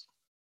us.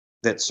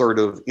 That sort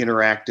of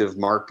interactive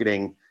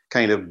marketing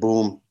kind of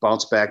boom,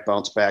 bounce back,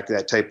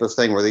 that type of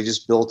thing, where they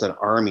just built an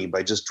army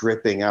by just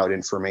dripping out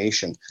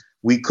information.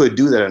 We could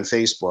do that on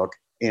Facebook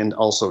and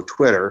also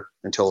Twitter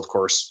until, of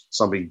course,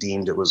 somebody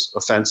deemed it was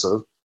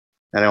offensive.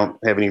 And I don't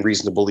have any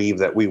reason to believe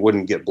that we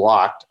wouldn't get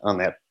blocked on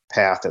that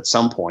path at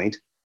some point,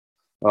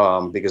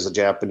 because the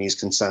Japanese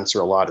can censor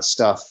a lot of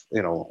stuff.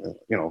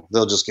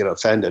 They'll just get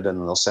offended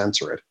and they'll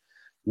censor it.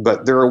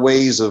 But there are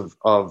ways of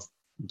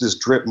this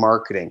drip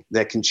marketing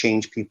that can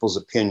change people's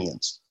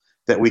opinions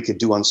that we could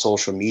do on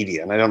social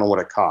media. And I don't know what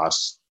it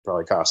costs.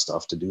 Probably costs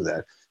stuff to do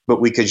that. But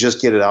we could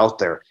just get it out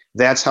there.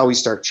 That's how we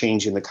start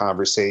changing the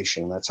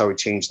conversation. That's how we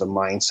change the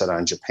mindset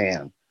on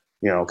Japan.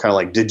 Kind of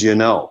like, did you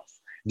know?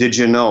 Did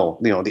you know?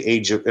 The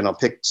age of, and I'll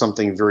pick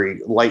something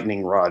very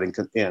lightning rod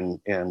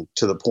and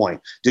to the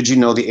point. Did you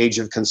know the age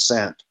of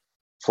consent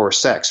for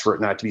sex, for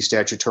it not to be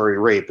statutory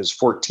rape, is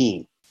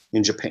 14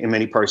 in Japan? In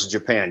many parts of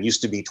Japan,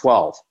 used to be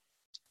 12.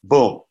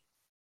 Boom.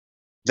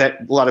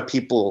 That a lot of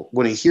people,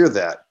 when they hear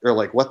that, they're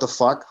like, "What the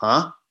fuck,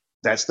 huh?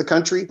 That's the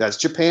country? That's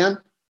Japan?"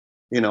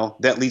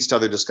 That leads to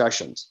other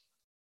discussions.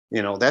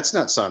 That's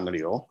not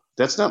Sanrio.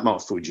 That's not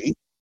Mount Fuji.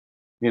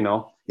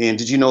 And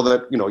did you know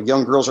that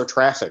young girls are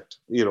trafficked?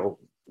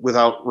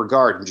 Without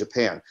regard in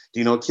Japan. Do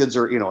you know kids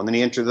are, and then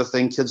you enter the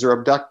thing, kids are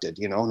abducted,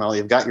 now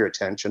you've got your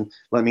attention.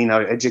 Let me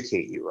now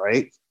educate you,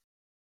 right?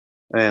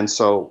 And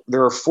so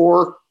there are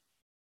four,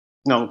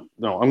 I'm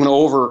going to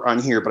over on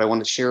here, but I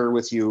want to share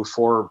with you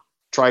 4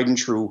 tried and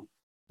true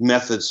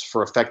methods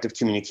for effective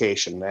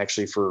communication.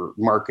 Actually, for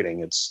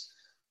marketing, it's,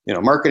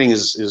 marketing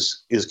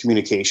is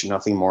communication,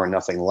 nothing more and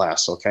nothing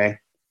less. Okay.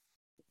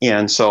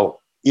 And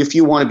so if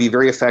you want to be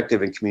very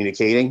effective in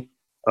communicating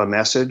a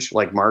message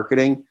like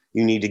marketing,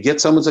 you need to get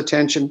someone's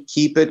attention,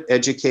 keep it,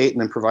 educate, and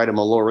then provide them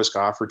a low risk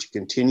offer to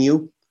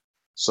continue.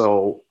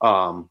 So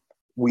when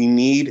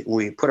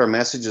we put our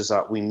messages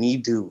out, we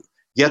need to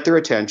get their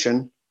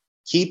attention,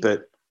 keep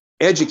it,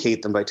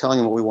 educate them by telling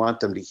them what we want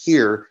them to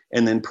hear,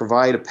 and then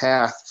provide a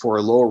path for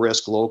a low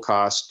risk, low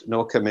cost,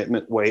 no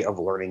commitment way of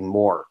learning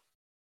more.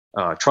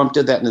 Trump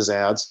did that in his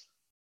ads.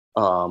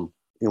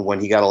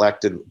 When he got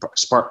elected,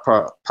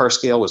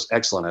 Parscale was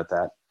excellent at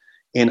that,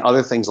 and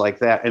other things like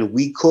that. And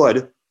we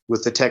could,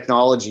 with the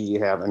technology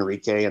you have,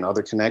 Enrique, and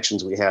other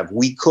connections we have,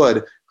 we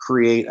could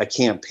create a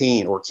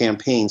campaign or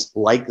campaigns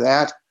like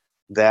that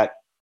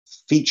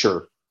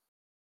feature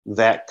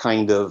that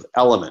kind of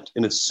element.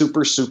 And it's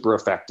super, super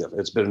effective.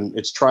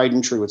 It's tried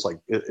and true.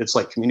 It's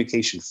like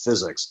communication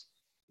physics,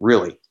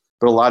 really.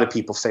 but a lot of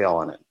people fail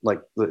on it.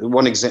 Like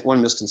one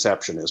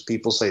misconception is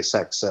people say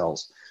sex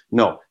sells.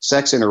 No,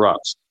 sex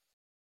interrupts.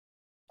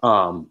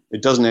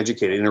 It doesn't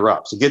educate, it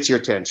interrupts. It gets your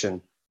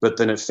attention, but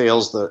then it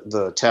fails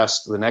the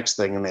test, the next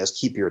thing, and that's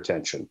keep your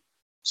attention.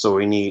 So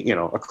we need,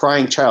 a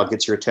crying child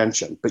gets your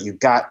attention, but you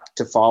got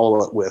to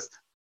follow it with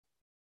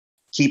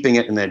keeping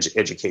it and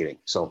educating.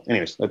 So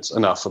anyways, that's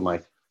enough of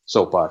my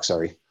soapbox,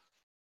 sorry.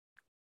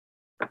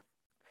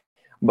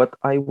 But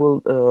I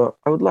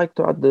would like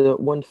to add the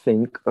one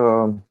thing,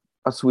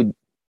 as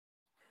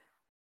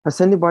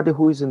anybody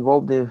who is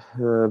involved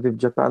with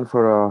Japan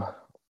for a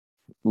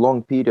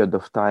long period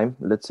of time,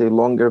 let's say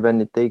longer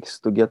than it takes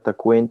to get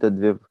acquainted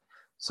with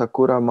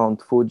Sakura,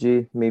 Mount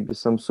Fuji, maybe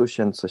some sushi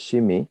and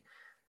sashimi,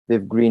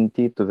 with green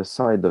tea to the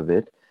side of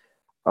it.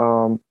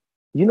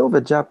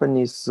 The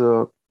Japanese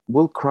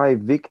will cry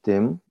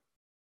victim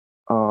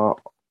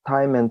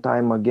time and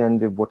time again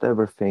with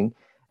whatever thing.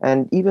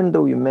 And even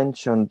though you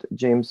mentioned,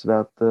 James,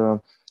 that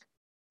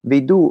they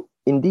do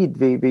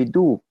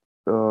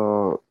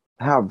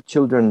have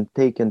children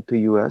taken to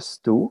US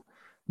too,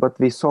 but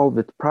they solve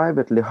it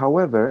privately.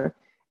 However,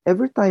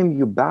 every time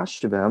you bash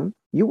them,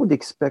 you would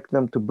expect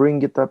them to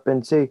bring it up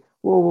and say,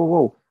 whoa, whoa,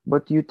 whoa,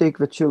 but you take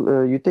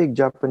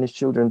Japanese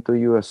children to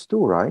US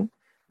too, right?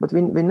 But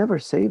we never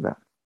say that.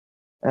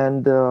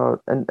 And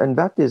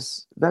that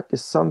is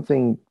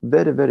something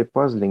very, very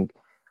puzzling.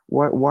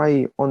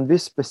 Why on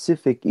this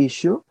specific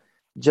issue,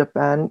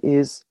 Japan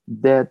is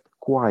dead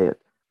quiet,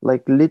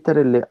 like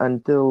literally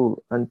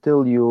until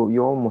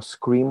you almost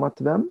scream at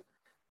them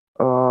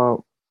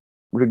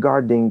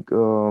regarding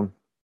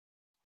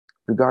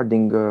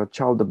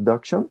child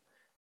abduction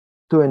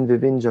to and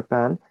within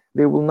Japan.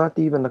 They will not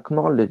even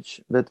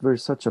acknowledge that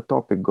there's such a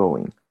topic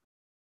going.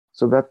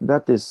 So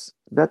that is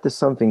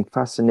something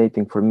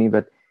fascinating for me,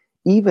 that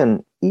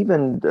even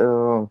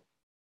to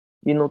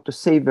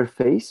save their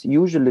face,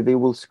 usually they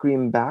will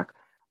scream back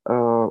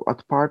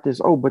at parties,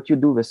 oh, but you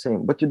do the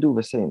same, but you do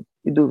the same,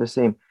 you do the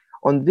same.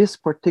 On this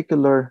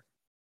particular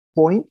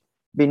point,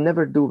 they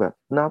never do that,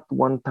 not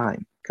one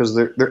time. Because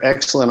they're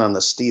excellent on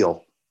the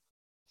steal.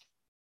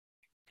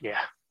 Yeah,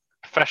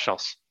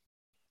 professionals.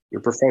 You're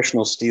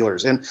professional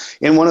stealers. And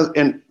one of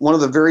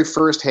the very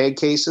first Hague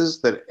cases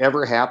that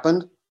ever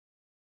happened,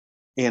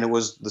 and it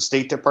was the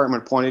State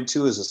Department pointed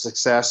to as a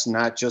success,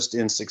 not just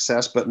in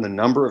success, but in the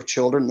number of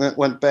children that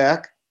went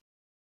back,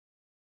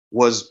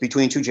 was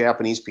between two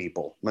Japanese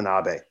people,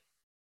 Manabe.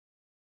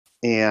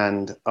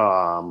 And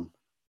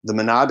the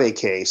Manabe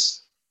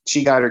case,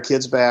 she got her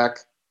kids back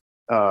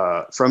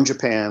from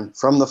Japan,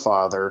 from the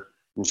father,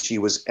 and she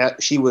was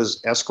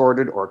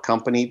escorted or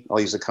accompanied, I'll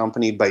use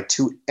accompanied, by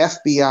two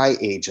FBI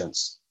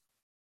agents,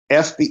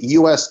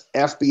 U.S.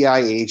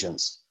 FBI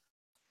agents,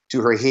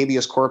 to her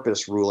habeas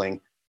corpus ruling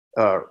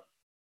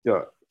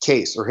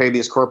case or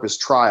habeas corpus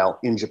trial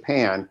in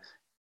Japan,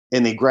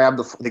 and they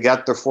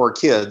got their 4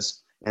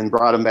 kids and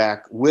brought them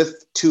back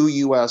with 2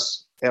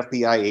 U.S.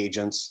 FBI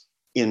agents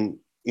in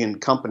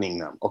accompanying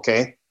them.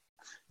 Okay,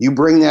 you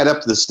bring that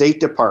up to the State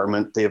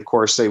Department, they of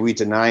course say we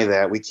deny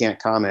that, we can't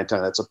comment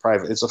on it.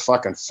 It's a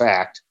fucking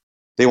fact.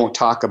 They won't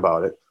talk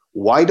about it.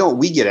 Why don't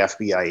we get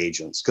FBI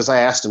agents? Because I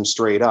asked them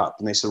straight up,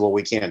 and they said, well,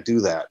 we can't do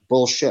that.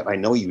 Bullshit. I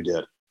know you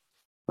did,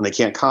 and they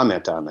can't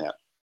comment on that.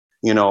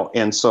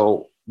 And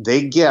so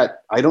they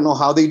I don't know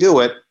how they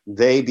do it.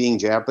 They, being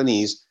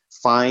Japanese,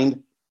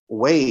 find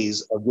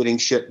ways of getting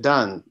shit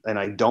done. And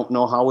I don't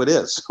know how it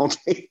is.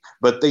 Okay.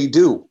 But they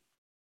do.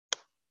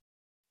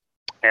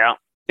 Yeah.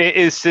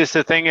 It's just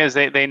the thing is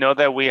they know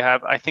that we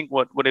have, I think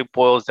what it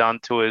boils down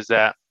to is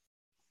that,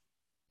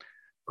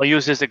 I'll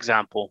use this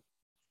example.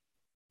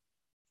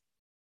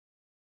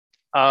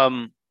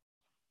 They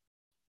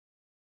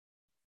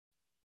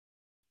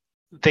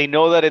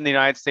know that in the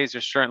United States,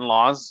 there's certain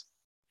laws.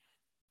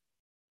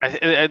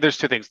 There's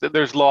 2 things.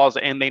 There's laws,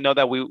 and they know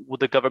that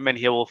the government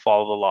here will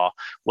follow the law.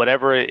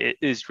 Whatever it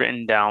is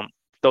written down,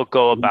 they'll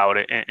go about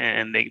it,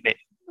 and they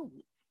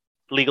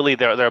legally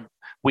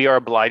we are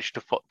obliged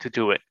to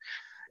do it.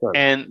 Sure.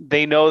 And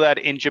they know that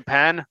in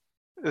Japan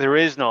there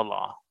is no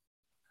law.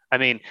 I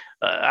mean,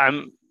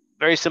 I'm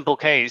very simple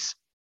case.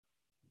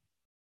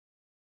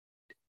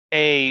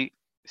 A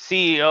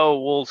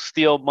CEO will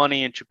steal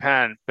money in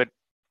Japan, but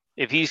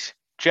if he's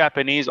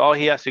Japanese, all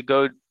he has to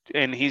go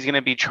and he's going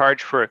to be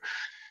charged for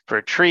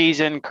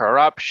treason,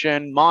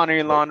 corruption,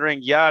 money laundering,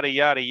 yada,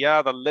 yada,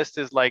 yada. The list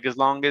is like as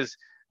long as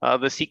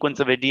the sequence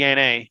of a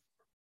DNA.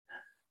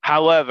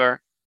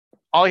 However,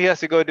 all he has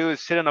to go do is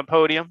sit on a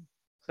podium,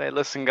 say,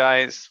 listen,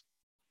 guys,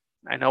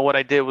 I know what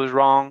I did was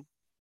wrong.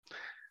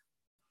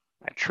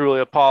 I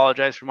truly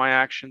apologize for my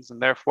actions,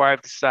 and therefore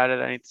I've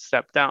decided I need to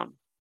step down.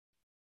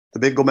 The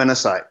big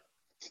gomenasai.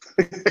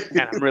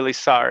 And I'm really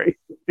sorry.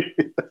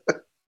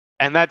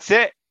 And that's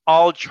it.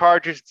 All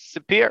charges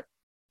disappear.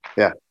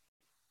 Yeah.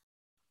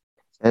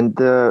 And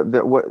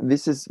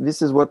this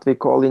is what we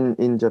call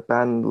in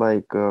Japan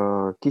like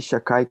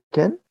kisha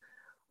kaiken,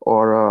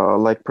 or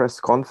like press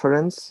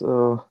conference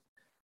for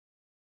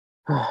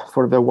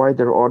the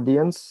wider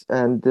audience.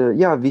 And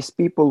these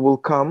people will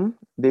come.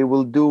 They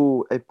will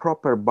do a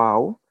proper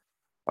bow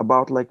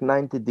about like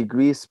 90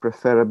 degrees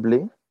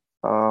preferably,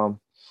 um,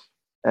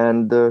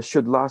 and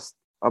should last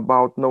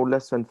about no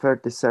less than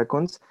 30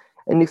 seconds.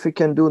 And if you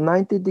can do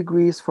 90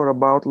 degrees for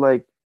about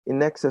like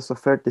in excess of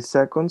 30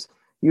 seconds,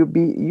 you're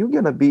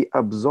gonna be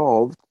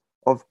absolved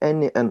of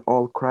any and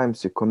all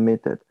crimes you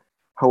committed.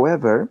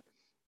 However,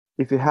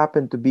 if you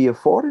happen to be a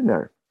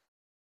foreigner,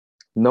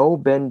 no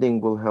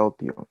bending will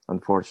help you,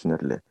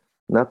 unfortunately.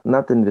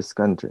 Not in this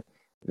country.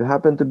 If you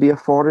happen to be a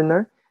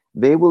foreigner,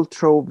 they will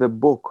throw the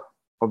book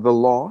of the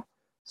law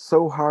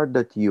so hard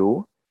at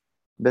you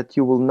that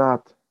you will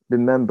not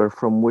remember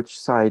from which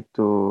side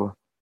to,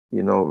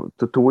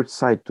 to which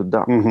side to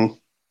duck. Mm-hmm.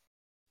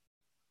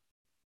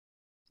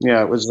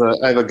 Yeah, it was.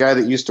 I have a guy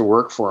that used to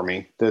work for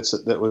me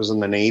that was in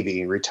the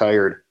Navy,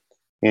 retired,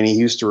 and he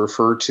used to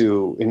refer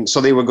to, and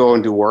so they would go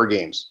and do war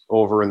games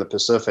over in the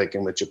Pacific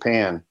and with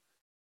Japan,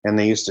 and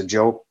they used to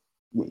joke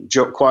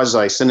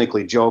quasi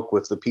cynically joke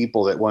with the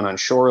people that went on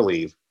shore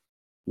leave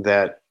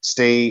that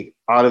stay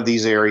out of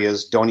these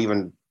areas, don't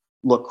even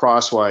look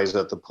crosswise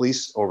at the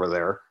police over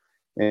there.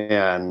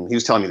 And he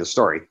was telling me the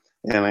story,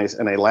 and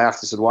I laughed.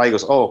 I said, "Why?" He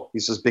goes, "Oh," he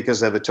says, "because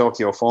they have the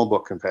Tokyo phone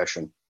book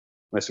confession."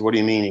 And I said, "What do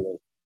you mean?" He goes,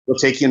 "They'll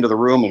take you into the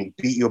room and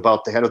beat you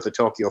about the head with the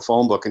Tokyo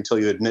phone book until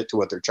you admit to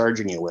what they're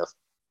charging you with."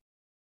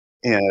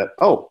 And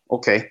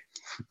okay.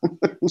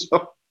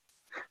 So,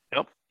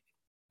 Yep,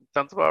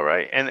 sounds about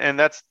right. And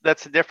that's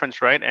the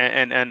difference, right?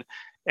 And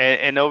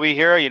over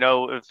here,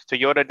 if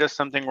Toyota does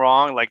something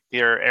wrong, like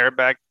their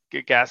airbag,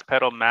 gas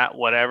pedal, mat,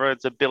 whatever,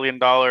 it's $1 billion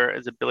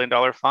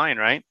fine,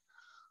 right?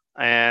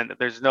 And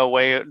there's no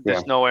way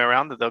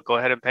around it. They'll go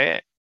ahead and pay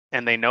it,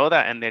 and they know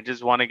that, and they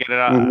just want to get it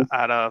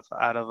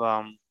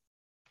Mhm.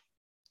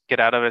 get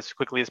out of it as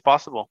quickly as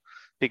possible,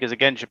 because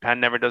again, Japan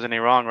never does any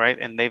wrong, right?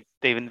 And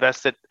they've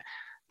invested,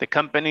 the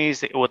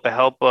companies with the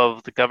help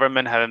of the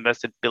government have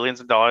invested billions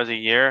of dollars a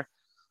year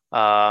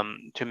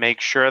to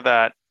make sure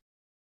that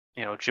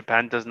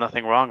Japan does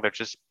nothing wrong. They're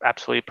just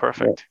absolutely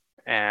perfect,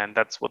 and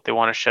that's what they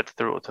want to shed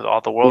through to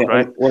all the world,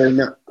 right?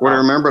 What I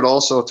remembered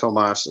also,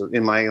 Tomas,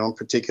 in my own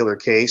particular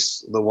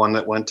case, the one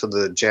that went to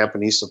the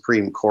Japanese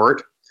Supreme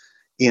Court,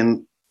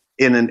 in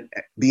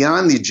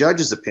beyond the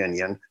judge's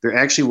opinion, there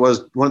actually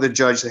was one of the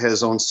judges that had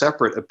his own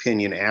separate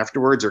opinion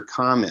afterwards or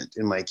comment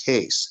in my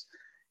case.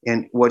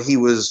 And what he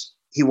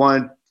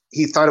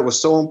thought it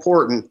was so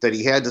important that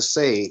he had to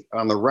say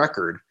on the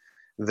record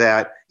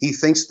that he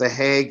thinks the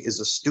Hague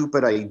is a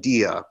stupid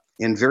idea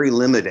and very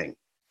limiting,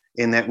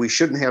 in that we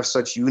shouldn't have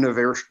such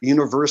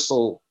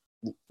universal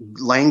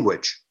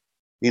language,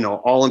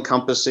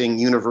 all-encompassing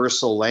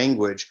universal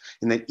language,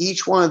 and that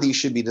each one of these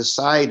should be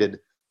decided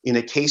in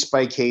a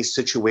case-by-case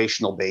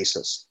situational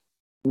basis.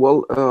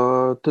 Well,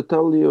 to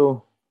tell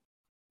you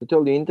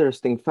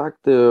interesting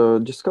fact,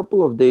 just a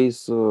couple of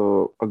days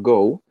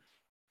ago,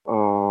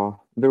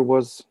 there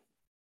was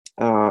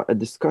a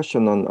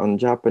discussion on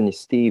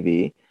Japanese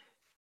TV,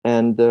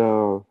 and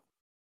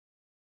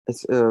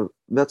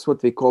that's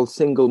what we call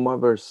Single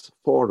Mothers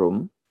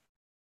Forum.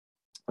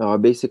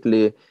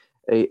 Basically,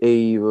 a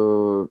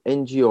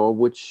NGO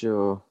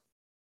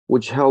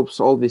which helps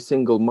all the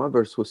single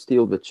mothers who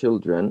steal the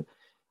children.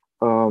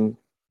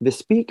 The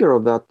speaker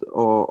of that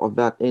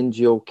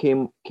NGO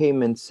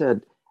came and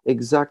said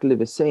exactly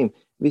the same.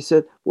 We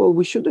said, well,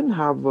 we shouldn't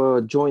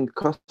have joint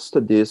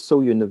custody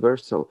so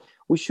universal.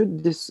 We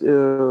should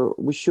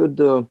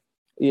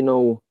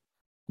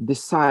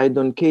decide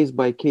on case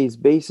by case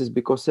basis,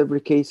 because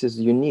every case is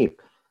unique.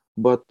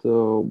 But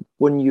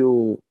when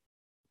you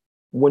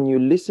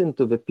listen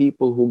to the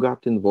people who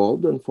got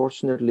involved,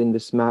 unfortunately, in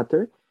this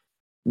matter,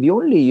 the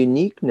only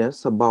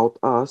uniqueness about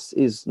us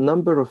is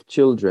number of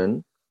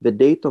children, the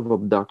date of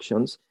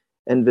abductions,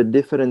 and the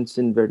difference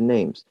in their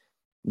names.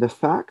 The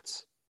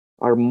facts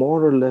are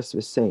more or less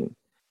the same.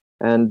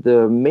 And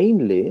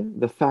mainly,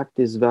 the fact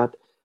is that,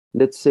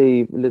 let's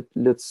say,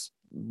 let's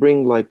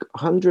bring like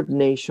 100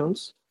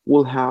 nations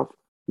will have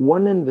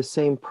one and the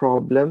same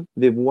problem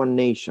with one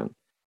nation.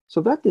 So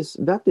that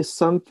is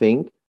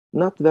something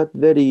not that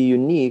very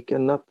unique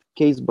and not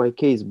case by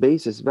case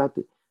basis.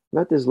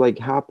 That is like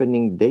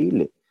happening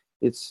daily.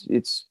 It's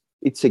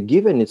a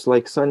given. It's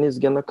like sun is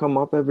gonna come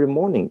up every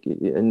morning,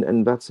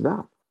 and that's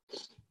that.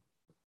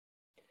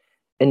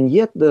 And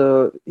yet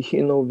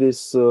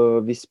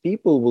these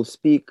people will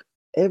speak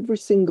every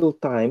single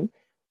time.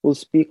 Will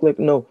speak like,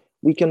 no,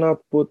 we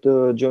cannot put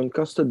joint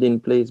custody in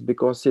place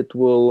because it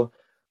will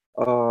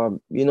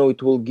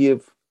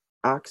give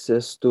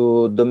access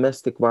to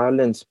domestic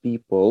violence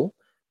people,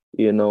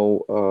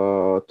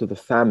 to the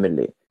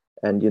family.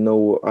 And,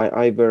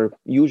 either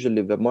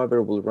usually the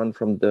mother will run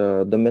from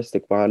the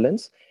domestic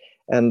violence.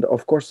 And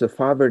of course, the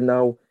father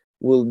now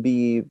will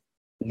be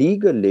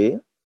legally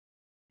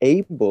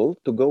able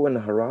to go and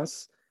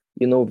harass,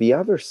 the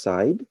other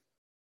side,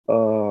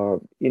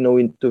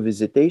 into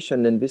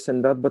visitation and this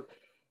and that. But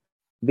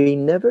they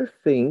never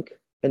think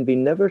and we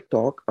never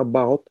talk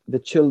about the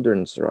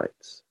children's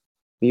rights.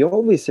 We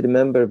always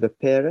remember the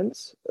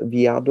parents,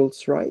 the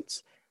adults'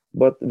 rights,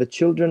 but the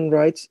children's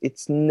rights,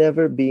 it's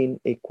never been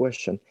a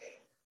question.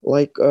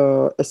 Like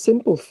a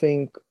simple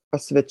thing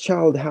as the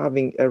child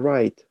having a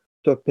right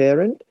to a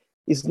parent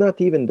is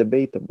not even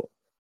debatable.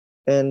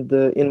 And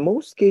in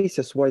most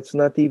cases, why it's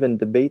not even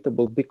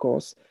debatable,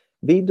 because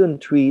they don't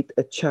treat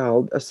a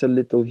child as a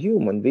little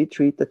human. They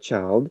treat a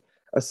child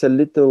as a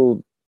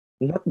little,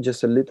 not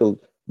just a little,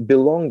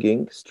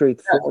 belonging,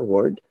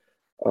 straightforward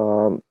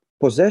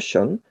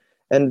possession.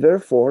 And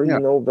therefore, Yeah.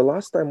 the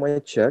last time I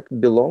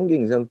checked,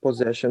 belongings and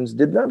possessions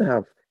did not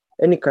have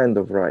any kind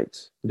of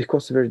rights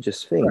because they're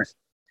just things.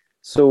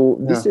 So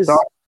this Yeah. is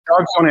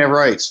Dogs don't have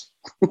rights.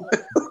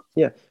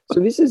 yeah. So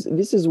this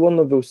is one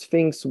of those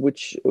things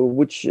which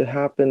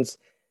happens,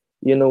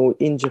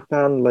 in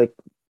Japan, like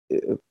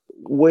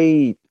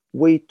way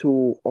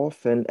too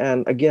often.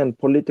 And again,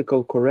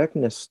 political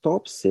correctness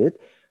stops it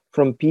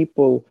from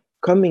people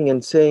coming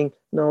and saying,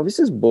 no, this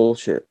is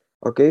bullshit.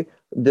 Okay,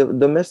 the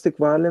domestic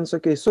violence.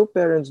 Okay, so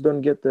parents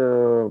don't get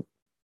along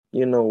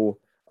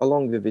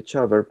with each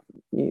other.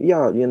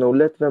 Yeah,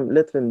 let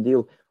them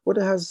deal. What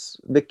has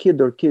the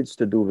kid or kids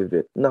to do with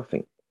it?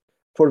 Nothing.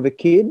 For the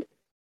kid,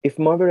 if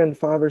mother and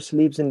father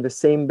sleeps in the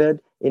same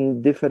bed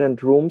in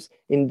different rooms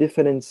in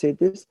different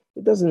cities,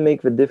 it doesn't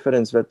make the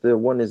difference that the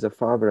one is a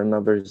father,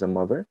 another is a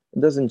mother.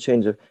 It doesn't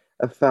change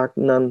a fact,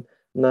 none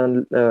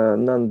one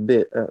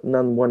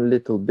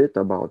little bit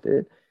about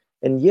it.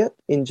 And yet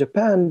in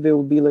Japan, they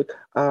will be like,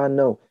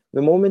 no,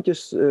 the moment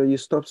you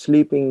stop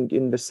sleeping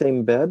in the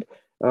same bed,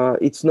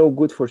 it's no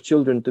good for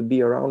children to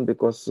be around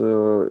because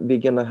they're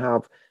gonna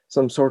have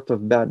some sort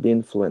of bad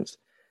influence.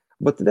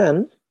 But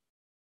then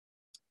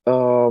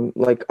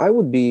like I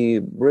would be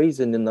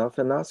brazen enough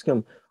and ask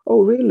him,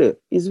 "Oh, really?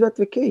 Is that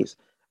the case?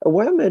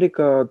 Why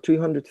America,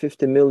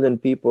 350 million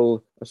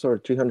people, sorry,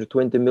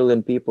 320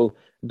 million people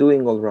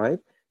doing all right?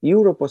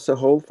 Europe as a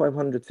whole,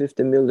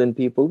 550 million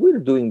people, we're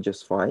doing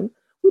just fine.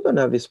 We don't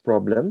have these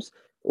problems,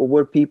 or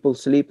where people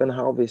sleep and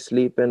how they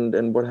sleep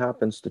and what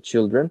happens to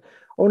children.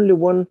 Only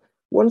one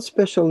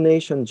special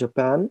nation,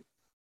 Japan,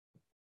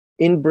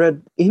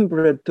 inbred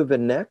to the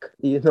neck,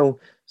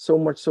 so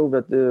much so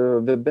that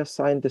the best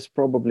scientists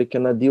probably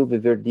cannot deal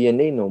with their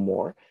DNA no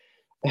more.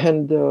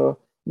 And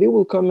they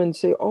will come and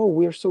say, oh,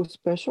 we're so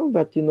special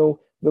that,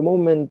 the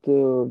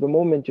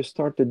moment you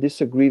start to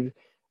disagree,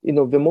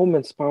 the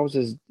moment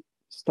spouses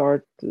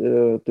start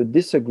to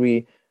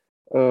disagree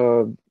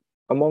uh,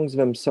 amongst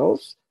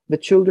themselves, the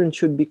children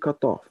should be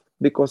cut off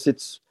because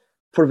it's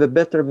for the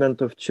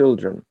betterment of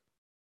children.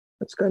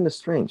 That's kind of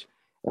strange.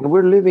 And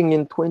we're living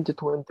in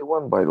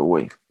 2021, by the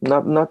way,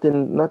 not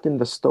in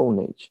the Stone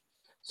Age.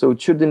 So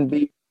it shouldn't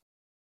be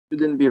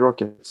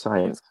rocket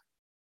science.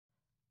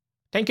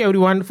 Thank you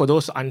everyone for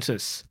those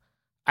answers.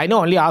 I know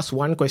I only asked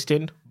one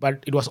question,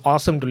 but it was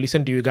awesome to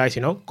listen to you guys,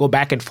 go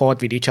back and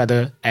forth with each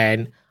other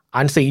and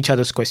answer each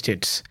other's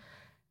questions.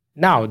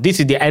 Now, this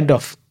is the end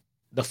of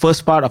the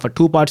first part of a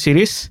 2-part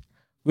series.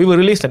 We will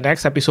release the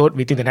next episode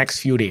within the next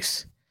few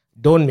days.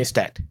 Don't miss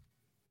that.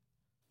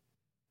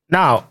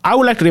 Now, I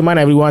would like to remind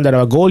everyone that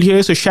our goal here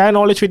is to share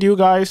knowledge with you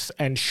guys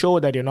and show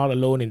that you're not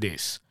alone in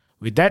this.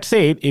 With that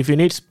said, if you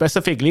need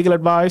specific legal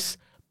advice,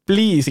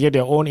 please get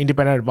your own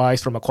independent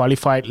advice from a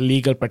qualified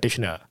legal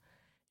practitioner.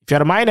 If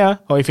you're a minor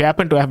or if you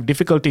happen to have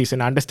difficulties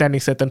in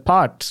understanding certain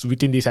parts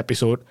within this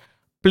episode,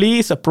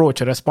 please approach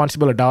a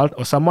responsible adult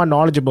or someone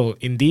knowledgeable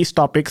in these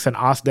topics and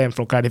ask them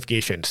for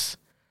clarifications.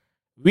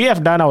 We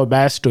have done our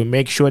best to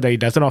make sure that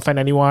it doesn't offend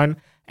anyone.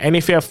 And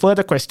if you have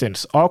further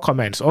questions or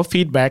comments or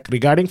feedback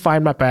regarding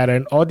Find My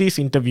Parent or this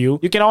interview,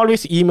 you can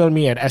always email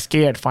me at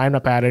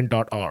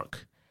sk@findmyparent.org.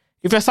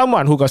 If you're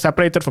someone who got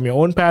separated from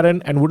your own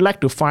parent and would like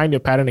to find your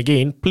parent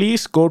again,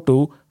 please go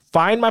to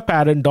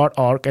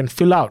findmyparent.org and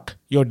fill out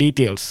your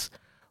details.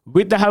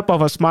 With the help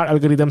of our smart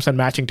algorithms and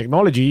matching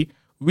technology,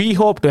 we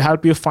hope to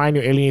help you find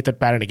your alienated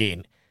parent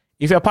again.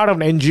 If you're part of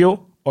an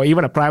NGO or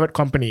even a private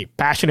company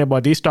passionate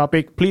about this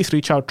topic, please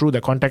reach out through the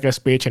contact us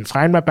page in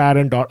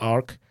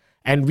findmyparent.org.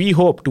 And we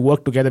hope to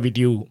work together with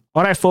you.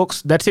 All right,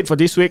 folks, that's it for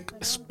this week.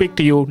 Speak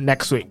to you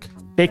next week.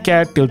 Take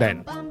care till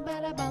then.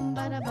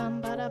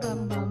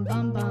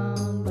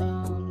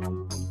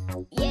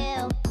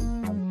 You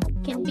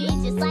can be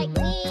just like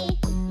me.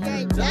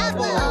 You're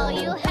double.